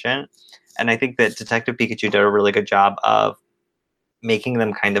intention, and I think that Detective Pikachu did a really good job of making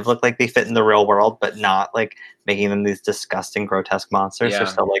them kind of look like they fit in the real world, but not like making them these disgusting, grotesque monsters. They're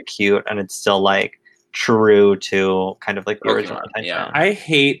still like cute, and it's still like true to kind of like the original intention. Yeah. I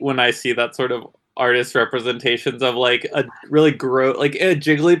hate when I see that sort of artist representations of like a really gross, like a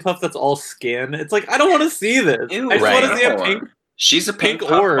Jigglypuff that's all skin. It's like I don't want to see this. Ew, I just want to see a pink. She's a pink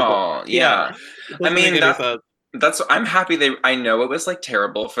orb. Puffball. Yeah. I mean that's. I'm happy I know it was like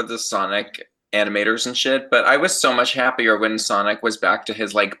terrible for the Sonic animators and shit, but I was so much happier when Sonic was back to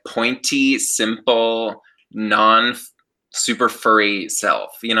his like pointy, simple, non super furry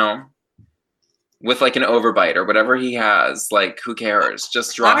self, with like an overbite or whatever he has. Like, who cares?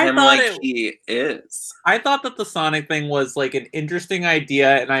 Just draw him like he is. I thought that the Sonic thing was like an interesting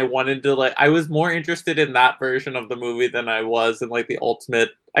idea, and I wanted to I was more interested in that version of the movie than I was in like the ultimate.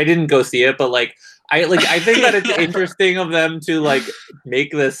 I didn't go see it, but I think that it's interesting of them to like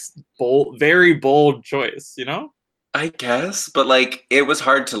make this very bold choice, I guess, but like it was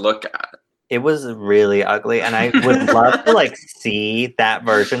hard to look at. It was really ugly, and I would love to like see that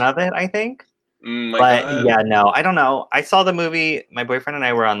version of it, I think. God. Yeah, no, I don't know. I saw the movie. My boyfriend and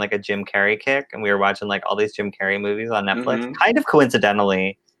I were on like a Jim Carrey kick, and we were watching like all these Jim Carrey movies on Netflix, kind of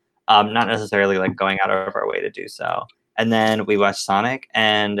coincidentally, not necessarily like going out of our way to do so. And then we watched Sonic,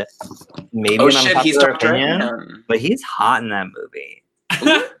 and maybe he's Dr. Eggman. But he's hot in that movie.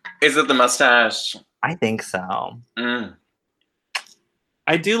 Is it the mustache? I think so.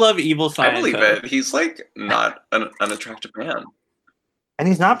 I do love evil science. I believe it. He's like not an unattractive man. And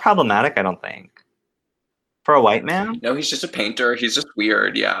he's not problematic, I don't think. For a white man? No, he's just a painter. He's just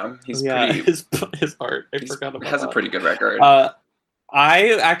weird. Yeah, he's pretty. His art. I forgot about has that. A pretty good record.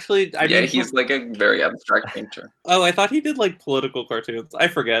 He's like a very abstract painter. Oh, I thought he did like political cartoons. I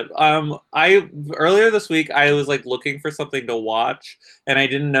forget. Earlier this week I was like looking for something to watch, and I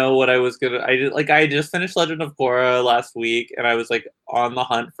didn't know what I was gonna. I just finished Legend of Korra last week, and I was like on the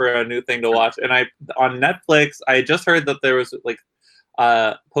hunt for a new thing to watch. And on Netflix, I just heard that there was like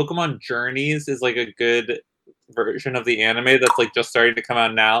Pokemon Journeys is like a good version of the anime that's like just starting to come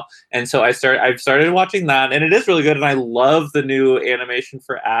out now, and so I've started watching that, and it is really good, and I love the new animation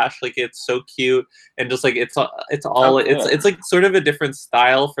for Ash. Like it's so cute, and just like it's like sort of a different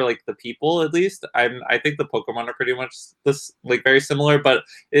style for like the people. At least I think the Pokemon are pretty much this like very similar, but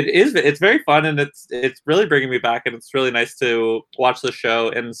it's very fun, and it's really bringing me back, and it's really nice to watch the show.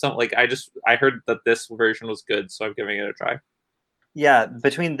 And so like I heard that this version was good, so I'm giving it a try. Yeah,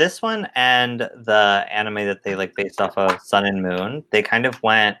 between this one and the anime that they like based off of Sun and Moon, they kind of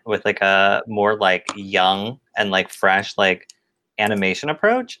went with like a more like young and like fresh like animation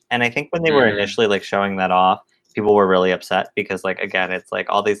approach. And I think when they were initially like showing that off, people were really upset because like again, it's like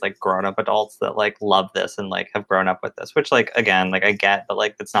all these like grown-up adults that like love this and like have grown up with this, which like again, like I get, but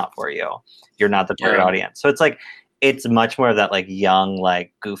like it's not for you. You're not the target audience. So it's like it's much more of that like young,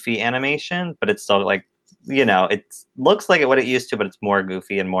 like goofy animation, but it's still like it looks like what it used to, but it's more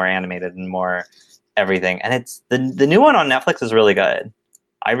goofy and more animated and more everything. And it's the new one on Netflix is really good.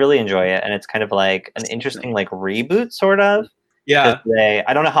 I really enjoy it, and it's kind of like an interesting like reboot, sort of. Yeah.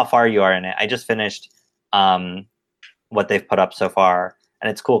 I don't know how far you are in it. I just finished what they've put up so far, and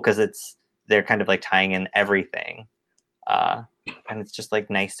it's cool because they're kind of like tying in everything. and it's just like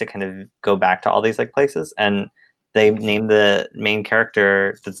nice to kind of go back to all these like places. And they named the main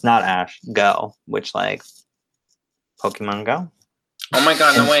character that's not Ash Go, which like Pokemon Go. Oh my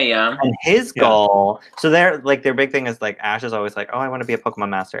god, no way, yeah. And his goal, so their big thing is like Ash is always like, oh, I want to be a Pokemon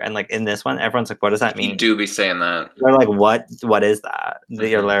master, and like in this one, everyone's like, what does that mean? You do be saying that. They're like, what is that?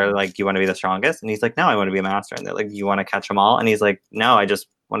 They're like, you want to be the strongest? And he's like, no, I want to be a master. And they're like, you want to catch them all? And he's like, no, I just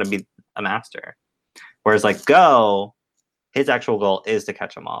want to be a master. Whereas like Go, his actual goal is to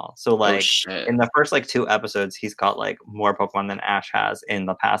catch them all. So like in the first like 2 episodes, he's got like more Pokemon than Ash has in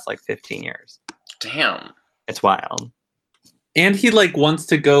the past like 15 years. Damn. It's wild. And he like wants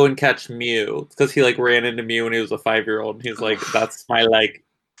to go and catch Mew because he like ran into Mew when he was a 5-year-old. And he's like, that's my like,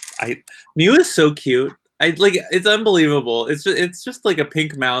 Mew is so cute. It's unbelievable. It's just like a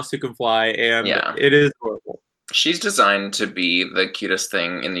pink mouse who can fly, and it is horrible. She's designed to be the cutest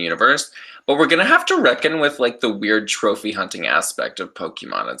thing in the universe, but we're gonna have to reckon with like the weird trophy hunting aspect of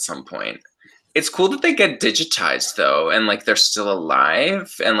Pokemon at some point. It's cool that they get digitized though, and like they're still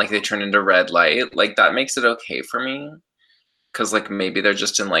alive, and like they turn into red light. Like that makes it okay for me. Because, like, maybe they're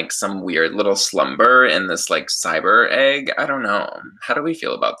just in, like, some weird little slumber in this, like, cyber egg. I don't know. How do we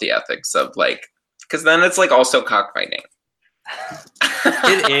feel about the ethics of, like... Because then it's, like, also cockfighting.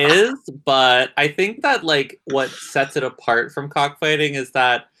 It is, but I think that, like, what sets it apart from cockfighting is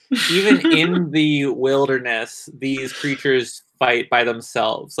that even in the wilderness, these creatures fight by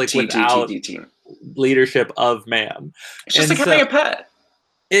themselves, like, without leadership of man. It's just like having a pet.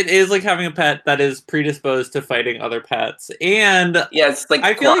 It is like having a pet that is predisposed to fighting other pets. And it's like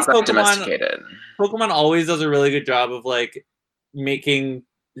I feel like Pokemon always does a really good job of like making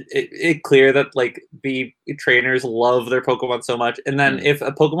it clear that like the trainers love their Pokemon so much. And then if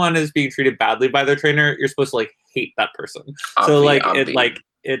a Pokemon is being treated badly by their trainer, you're supposed to like hate that person. So like I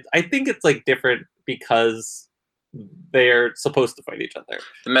think it's like different because they're supposed to fight each other.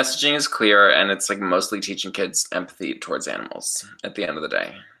 The messaging is clear, and it's like mostly teaching kids empathy towards animals at the end of the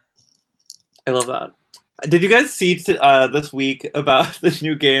day. I love that. Did you guys see this week about the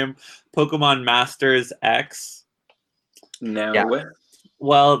new game Pokemon Masters X? No. Yeah.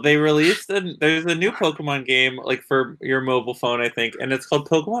 Well, they released there's a new Pokemon game like for your mobile phone, I think, and it's called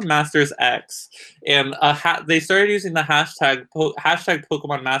Pokemon Masters X. And they started using the hashtag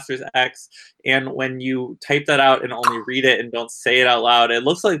Pokemon Masters X. And when you type that out and only read it and don't say it out loud, it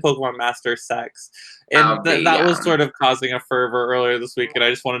looks like Pokemon Master Sex. And that was sort of causing a fervor earlier this week, and I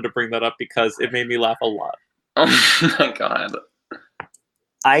just wanted to bring that up because it made me laugh a lot. Oh my god.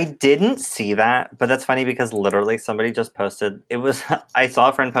 I didn't see that, but that's funny because literally somebody just posted. I saw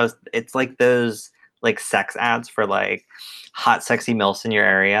a friend post. It's like those like sex ads for like hot, sexy MILFs in your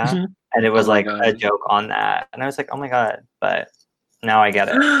area, and it was a joke on that. And I was like, oh my god! But now I get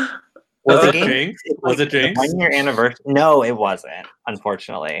it. Was it Jinx? Was it Jinx? 1 year anniversary? No, it wasn't.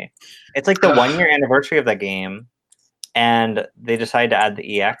 Unfortunately, it's like the 1 year anniversary of the game, and they decided to add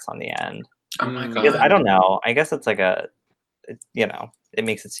the EX on the end. Oh my god! Because I don't know. I guess it's like it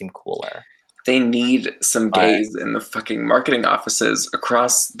makes it seem cooler. They need some gays in the fucking marketing offices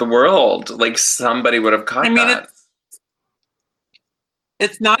across the world. Like somebody would have caught that.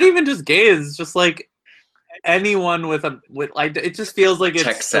 It's not even just gays. It's just like anyone with like. It just feels like it's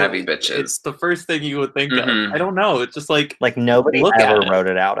tech savvy bitches. It's the first thing you would think of. I don't know. It's just like nobody ever wrote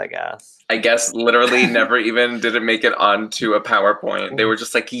it out. I guess literally never even did it make it onto a PowerPoint. They were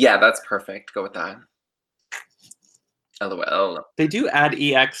just like, yeah, that's perfect. Go with that. LOL. They do add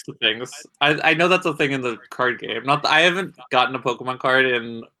EX to things. I know that's a thing in the card game. I haven't gotten a Pokemon card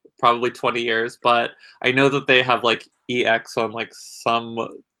in probably 20 years, but I know that they have like EX on like some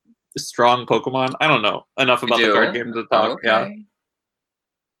strong Pokemon. I don't know enough about the card game to talk. Okay. Yeah.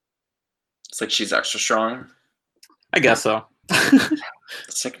 It's like she's extra strong. I guess so.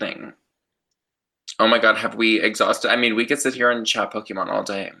 Sickening. Oh my god, have we exhausted? I mean, we could sit here and chat Pokemon all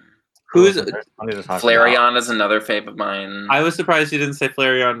day. Flareon is another fave of mine. I was surprised you didn't say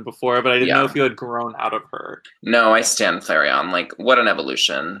Flareon before, but I didn't know if you had grown out of her. No, I stand Flareon. Like, what an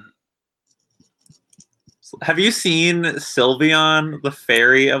evolution. Have you seen Sylveon, the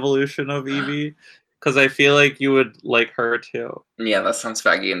fairy evolution of Eevee? Because I feel like you would like her too. Yeah, that sounds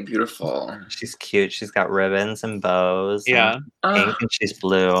faggy and beautiful. She's cute. She's got ribbons and bows. Yeah. And pink and she's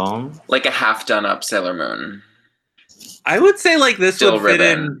blue. Like a half done up Sailor Moon. I would say like this still would fit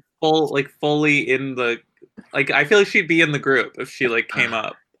in fully in the I feel like she'd be in the group if she like came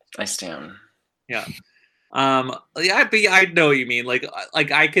up. I stand. Yeah. But I know what you mean. Like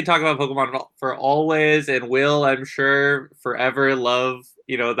I could talk about Pokemon for always and will, I'm sure, forever love,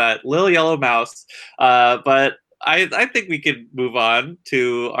 that little yellow mouse. But I think we could move on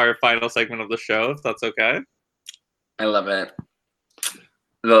to our final segment of the show, if that's okay. I love it.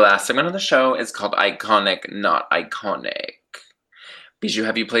 The last segment of the show is called Iconic, Not Iconic. Bijou,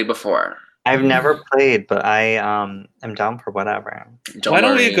 have you played before? I've never played, but I am down for whatever. Why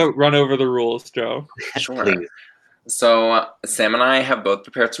don't we go run over the rules, Joe? Sure. Please. So Sam and I have both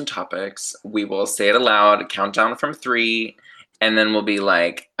prepared some topics. We will say it aloud, count down from 3, and then we'll be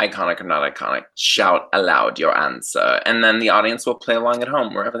like, iconic or not iconic. Shout aloud your answer. And then the audience will play along at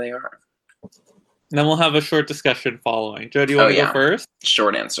home, wherever they are. Then we'll have a short discussion following. Joe, do you want to go first?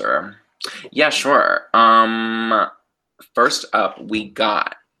 Short answer. Yeah, sure. First up, we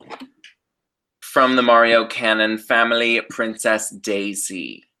got from the Mario canon family, Princess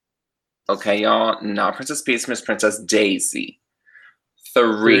Daisy. Okay, y'all. Not Princess Peach, Miss Princess Daisy.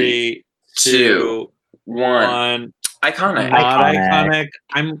 3, 2, 1. Iconic. Not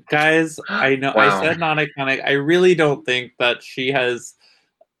iconic. Guys, I know Wow. I said not iconic. I really don't think that she has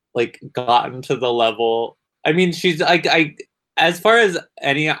like gotten to the level. I mean, she's as far as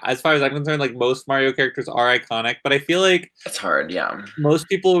I'm concerned, like most Mario characters are iconic, but I feel like It's hard, yeah. most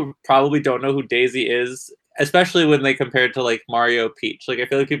people probably don't know who Daisy is, especially when they compare it to like Mario, Peach. Like I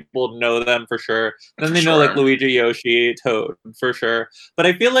feel like people know them for sure. Then they know like Luigi, Yoshi, Toad for sure. But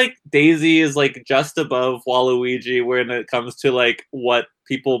I feel like Daisy is like just above Waluigi when it comes to like what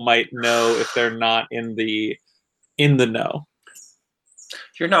people might know if they're not in the know.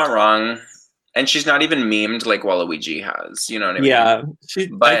 You're not wrong. And she's not even memed like Waluigi has. You know what I mean? Yeah.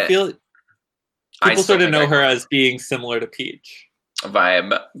 I feel people sort of know her as being similar to Peach.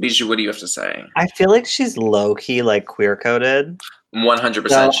 Vibe. Bijou, what do you have to say? I feel like she's low-key like queer-coded. 100%.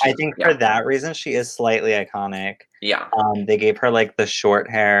 So I think for that reason, she is slightly iconic. Yeah. They gave her like the short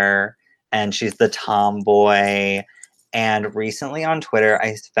hair, and she's the tomboy. And recently on Twitter,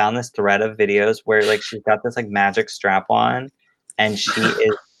 I found this thread of videos where like she's got this like magic strap on, and she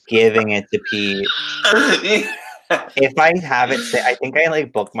is giving it to Pete. If I have it, I think I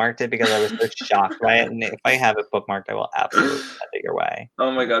like bookmarked it because I was so shocked by it. And if I have it bookmarked, I will absolutely send it your way.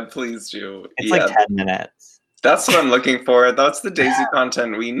 Oh my god, please do. It's like 10 minutes. That's what I'm looking for. That's the Daisy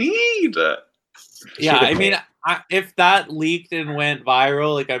content we need. Yeah, I mean, if that leaked and went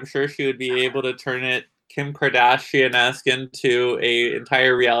viral, like I'm sure she would be able to turn it Kim Kardashian-esque into a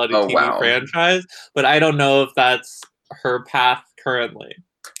entire reality TV franchise. But I don't know if that's her path currently.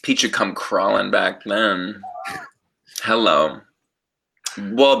 Peach would come crawling back then. Hello.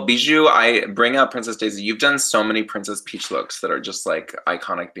 Well, Bijou, I bring up Princess Daisy. You've done so many Princess Peach looks that are just like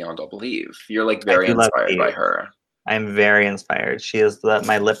iconic beyond all belief. You're like very inspired by her. I'm very inspired. She is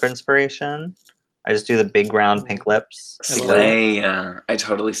my lip inspiration. I just do the big round pink lips. Slay, yeah. I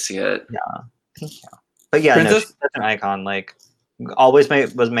totally see it. Yeah. Thank you. But yeah, no, she's such an icon. Like always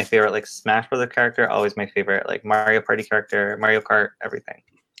was my favorite like Smash Bros. Character, always my favorite like Mario Party character, Mario Kart, everything.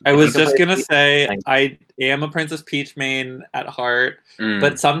 I was just gonna say I am a Princess Peach main at heart,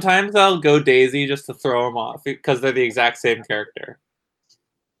 but sometimes I'll go Daisy just to throw them off because they're the exact same character.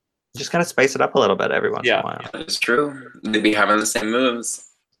 Just kind of spice it up a little bit every once in a while. It's true. They'd be having the same moves.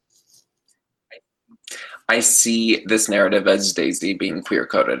 I see this narrative as Daisy being queer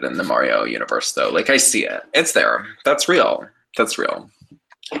coded in the Mario universe, though. Like I see it. It's there. That's real. That's real.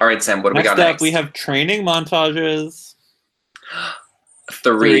 All right, Sam. What do we got next? We have training montages.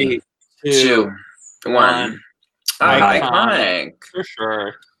 3, 2, 1. Iconic. For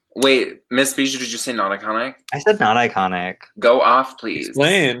sure. Wait, Miss Bijou, did you say not iconic? I said not iconic. Go off, please.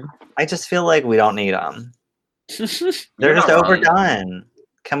 Explain. I just feel like we don't need them. They're just overdone.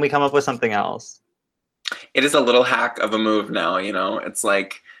 Can we come up with something else? It is a little hack of a move now, you know? It's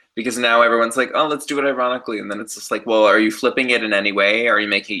like, because now everyone's like, oh, let's do it ironically. And then it's just like, well, are you flipping it in any way? Are you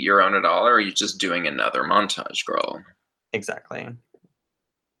making it your own at all? Or are you just doing another montage, girl? Exactly.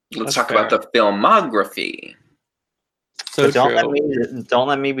 Let's talk about the filmography. So don't let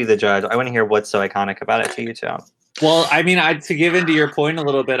me be the judge. I want to hear what's so iconic about it to you too. Well, I mean, to give into your point a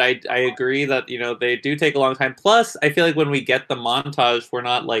little bit, I agree that they do take a long time. Plus, I feel like when we get the montage, we're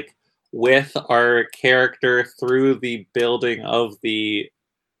not like with our character through the building of the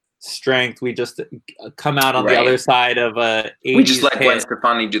strength. We just come out on the other side of a 80s we just let hit. Gwen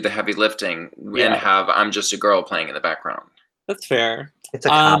Stefani do the heavy lifting and have I'm Just a Girl playing in the background. That's fair. It's a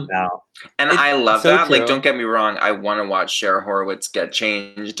cop out. And I love so that. true. Like, don't get me wrong. I want to watch Cher Horowitz get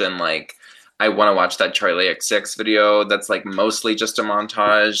changed, and like, I want to watch that Charlie X6 video that's like mostly just a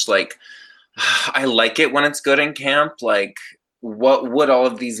montage. Like, I like it when it's good in camp. Like, what would all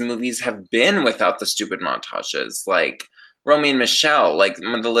of these movies have been without the stupid montages? Like, Romy and Michelle, like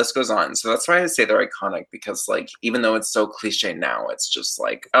the list goes on. So that's why I say they're iconic, because like, even though it's so cliche now, it's just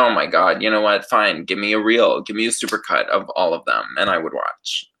like, oh my God, you know what? Fine. Give me a reel, give me a supercut of all of them. And I would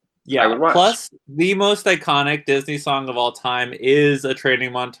watch. I would watch. Plus, the most iconic Disney song of all time is a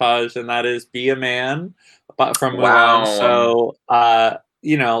training montage, and that is "Be a Man" from Mulan. So,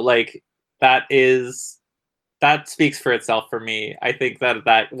 like that speaks for itself for me. I think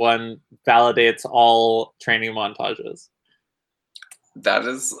that one validates all training montages. That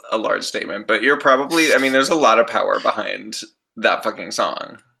is a large statement, but you're probably, I mean, there's a lot of power behind that fucking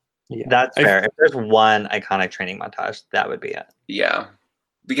song. Yeah. That's fair. If there's one iconic training montage, that would be it. Yeah.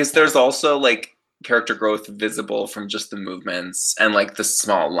 Because there's also like character growth visible from just the movements and like the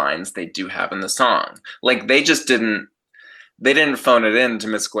small lines they do have in the song. Like they didn't phone it in to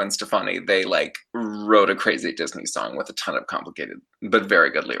Miss Gwen Stefani. They like wrote a crazy Disney song with a ton of complicated but very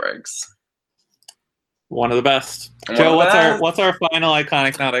good lyrics. One of the best. Joe, what's our final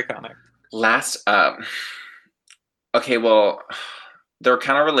iconic, not iconic? Last up. Okay, well, they're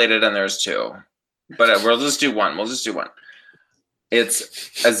kind of related and there's two. But we'll just do one. It's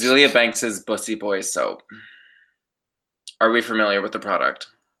Azealia Banks's Bussy Boy soap. Are we familiar with the product?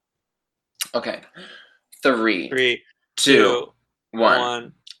 Okay. 3, 2,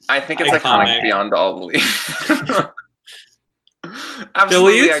 1. I think it's iconic beyond all belief.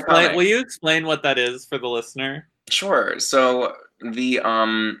 Absolutely iconic. Will you explain what that is for the listener? Sure. So the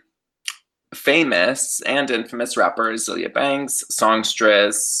famous and infamous rapper Azealia Banks,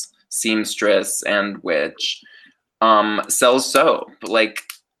 songstress, seamstress, and witch, sells soap, like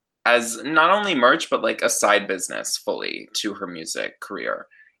as not only merch but like a side business fully to her music career.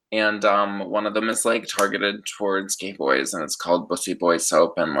 And one of them is like targeted towards gay boys, and it's called Bussy Boy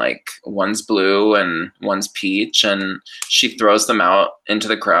Soap, and like one's blue and one's peach, and she throws them out into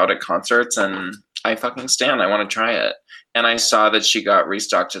the crowd at concerts, and I fucking stand. I want to try it. And I saw that she got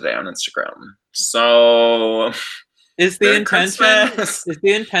restocked today on Instagram. So is the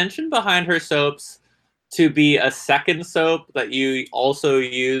intention behind her soaps to be a second soap that you also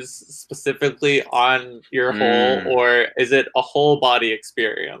use specifically on your hole, or is it a whole body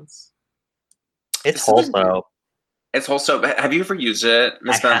experience? It's whole soap. It's whole soap. Have you ever used it,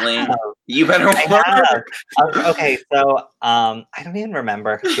 Miss Bentley? You better work. Okay, so I don't even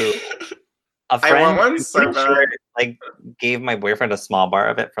remember who. A friend like gave my boyfriend a small bar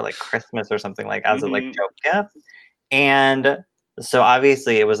of it for like Christmas or something, like as a like joke gift, and so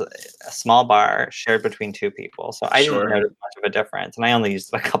obviously it was a small bar shared between two people. So I didn't notice much of a difference, and I only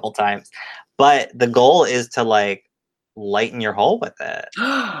used it a couple times. But the goal is to like lighten your hole with it.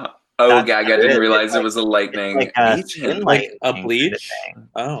 Oh, gag! I didn't realize it was a lightning agent, like a bleach. Kind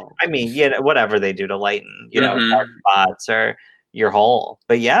of I mean, yeah, whatever they do to lighten, dark spots or your hole.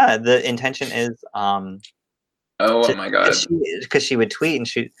 But yeah, the intention is oh my god, because she would tweet, and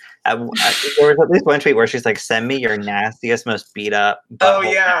there was at least one tweet where she's like, send me your nastiest, most beat up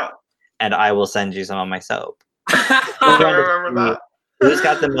and I will send you some of my soap. I remember that. Who's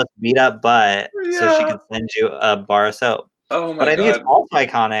got the most beat up butt so she can send you a bar of soap. Oh my god. But I think it's also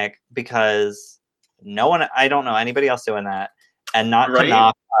iconic because I don't know anybody else doing that, and not to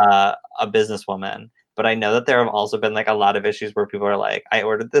knock a businesswoman, but I know that there have also been like a lot of issues where people are like, I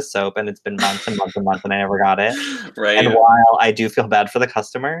ordered this soap and it's been months and months and months and I never got it. Right. And while I do feel bad for the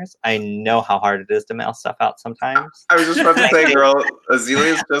customers, I know how hard it is to mail stuff out sometimes. I was just about to say, girl,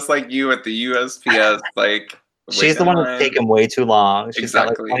 Azelia's just like you at the USPS. Like, she's the one that's taken way too long. She's got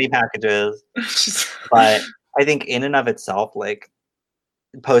like 20 packages. But I think in and of itself, like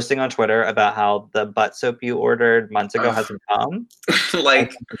posting on Twitter about how the butt soap you ordered months ago hasn't come,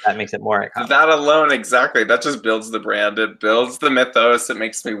 like that makes it more iconic. That alone, exactly. That just builds the brand. It builds the mythos. It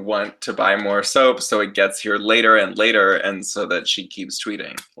makes me want to buy more soap, so it gets here later and later, and so that she keeps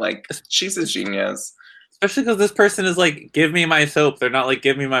tweeting. Like, she's a genius. Especially because this person is like, give me my soap. They're not like,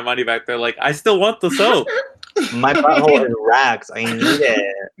 give me my money back. They're like, I still want the soap. My butthole is rags. I need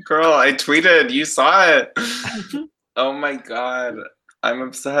it. Girl, I tweeted. You saw it. Oh my god. I'm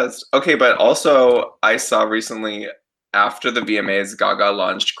obsessed. Okay, but also I saw recently after the VMAs, Gaga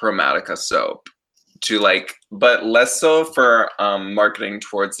launched Chromatica soap to like, but less so for marketing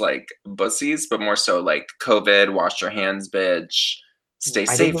towards like bussies, but more so like COVID, wash your hands, bitch, stay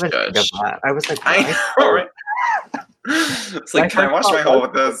safe, judge. I was like, I know, right? It's like, can I wash my hole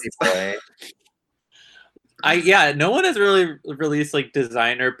with this? No one has really released like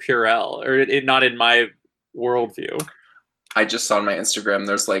designer Purell, or not in my worldview. I just saw on my Instagram,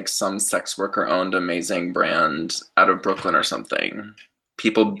 there's like some sex worker owned amazing brand out of Brooklyn or something.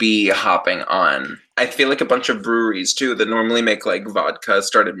 People be hopping on. I feel like a bunch of breweries too that normally make like vodka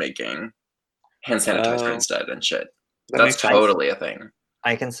started making hand sanitizer instead and shit. That's totally a thing.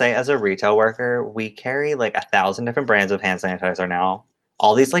 I can say as a retail worker, we carry like 1,000 different brands of hand sanitizer now.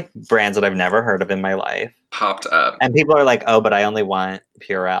 all these like brands that I've never heard of in my life popped up. And people are like, oh, but I only want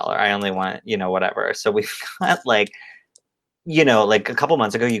Purell, or I only want, whatever. So we've got like, like a couple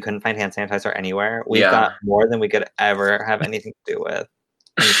months ago, you couldn't find hand sanitizer anywhere. We've got more than we could ever have anything to do with.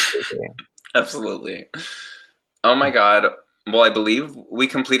 Absolutely. Oh my God. Well, I believe we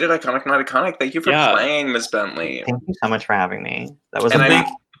completed Iconic Not Iconic. Thank you for playing, Miss Bentley. Thank you so much for having me. That was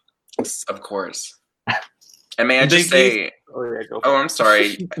of course. And may I just say, I'm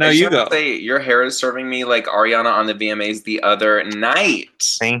sorry. No, you go. Say, your hair is serving me like Ariana on the VMAs the other night.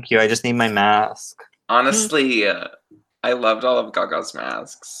 Thank you. I just need my mask. Honestly, I loved all of Gaga's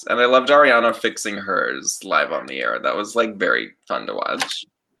masks. And I loved Ariana fixing hers live on the air. That was like very fun to watch.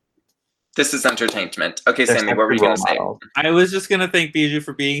 This is entertainment. Okay, Sammy, what were you going to say? I was just going to thank Bijou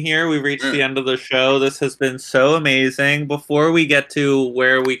for being here. We've reached the end of the show. This has been so amazing. Before we get to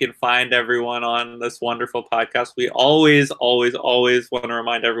where we can find everyone on this wonderful podcast, we always want to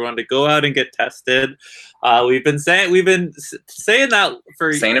remind everyone to go out and get tested. We've been saying that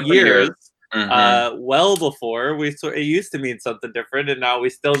for years. Well before it used to mean something different, and now we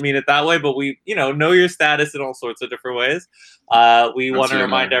still mean it that way, but we know your status in all sorts of different ways. We want to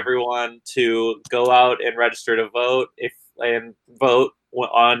remind everyone to go out and register to vote and vote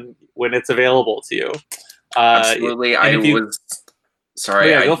on when it's available to you. Absolutely. Go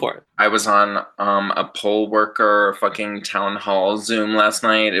for it. I was on a poll worker fucking town hall Zoom last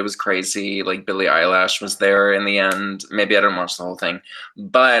night. It was crazy. Like Billie Eilish was there in the end. Maybe I didn't watch the whole thing,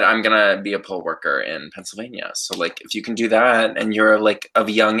 but I'm gonna be a poll worker in Pennsylvania. So like, if you can do that and you're like of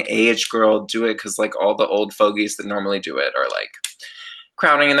young age, girl, do it, because like all the old fogies that normally do it are like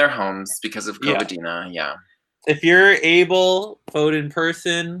crowding in their homes because of COVID-19. Yeah. If you're able, vote in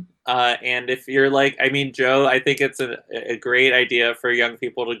person. And if you're like, Joe, I think it's a great idea for young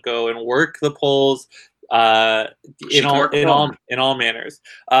people to go and work the polls in all manners.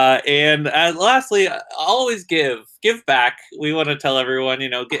 And lastly, always give back. We want to tell everyone,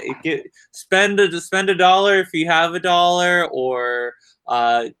 spend $1 if you have $1, or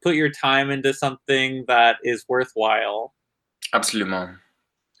put your time into something that is worthwhile. Absolutely.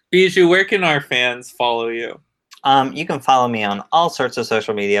 Bijou, where can our fans follow you? You can follow me on all sorts of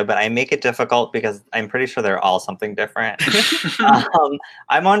social media, but I make it difficult because I'm pretty sure they're all something different.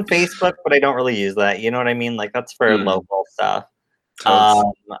 I'm on Facebook, but I don't really use that. You know what I mean? Like, that's for local stuff.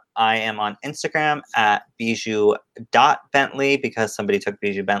 I am on Instagram at bijou.bentley because somebody took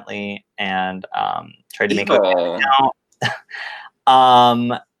Bijou Bentley and tried to make it an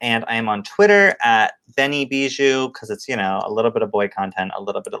account. And I am on Twitter at Benny Bijou because it's, a little bit of boy content, a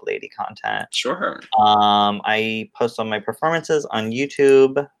little bit of lady content. Sure. I post on my performances on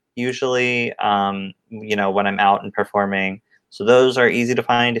YouTube, usually, when I'm out and performing. So those are easy to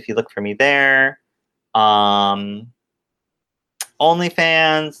find if you look for me there. OnlyFans,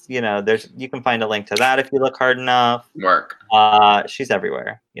 you can find a link to that if you look hard enough. Work. She's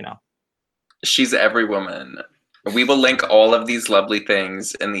everywhere, She's every woman. We will link all of these lovely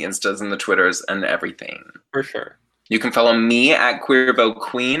things in the Instas and the Twitters and everything. For sure. You can follow me at Queervo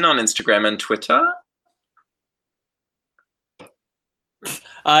Queen on Instagram and Twitter.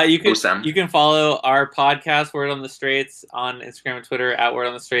 You can follow our podcast, Word on the Straits, on Instagram and Twitter at Word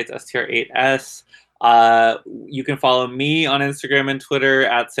on the Straits, STR8S. You can follow me on Instagram and Twitter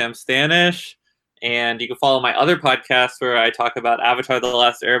at Sam Stanish. And you can follow my other podcast where I talk about Avatar: The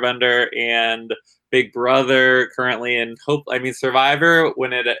Last Airbender and Big Brother, currently in Survivor,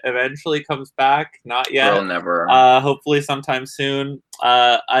 when it eventually comes back. Not yet. Girl, never. Hopefully sometime soon.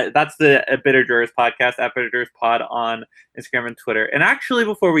 That's the Bitter Jurors podcast, at Bitter Jurors Pod on Instagram and Twitter. And actually,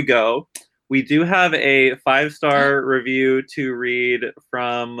 before we go, we do have a 5-star review to read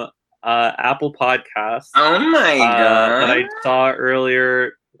from Apple Podcasts. Oh my God. That I saw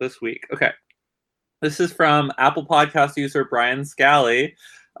earlier this week. Okay. This is from Apple Podcast user Brian Scally.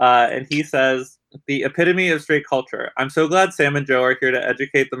 And he says, the epitome of straight culture. I'm so glad Sam and Joe are here to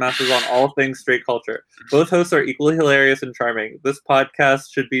educate the masses on all things straight culture. Both hosts are equally hilarious and charming. This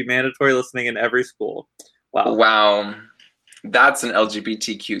podcast should be mandatory listening in every school. Wow. That's an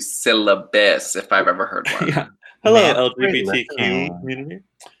LGBTQ syllabus, if I've ever heard one. Yeah. Hello, LGBTQ community.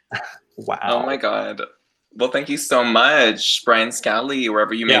 Wow. Oh my God. Well, thank you so much, Brian Scally,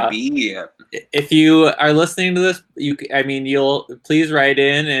 wherever you may be. If you are listening to this, you'll please write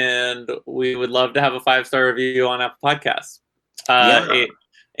in, and we would love to have a 5-star review on Apple Podcasts.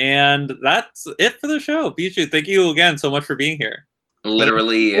 And that's it for the show. Bijou, thank you again so much for being here.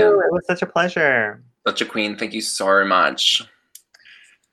 Literally. It was such a pleasure. Such a queen. Thank you so much.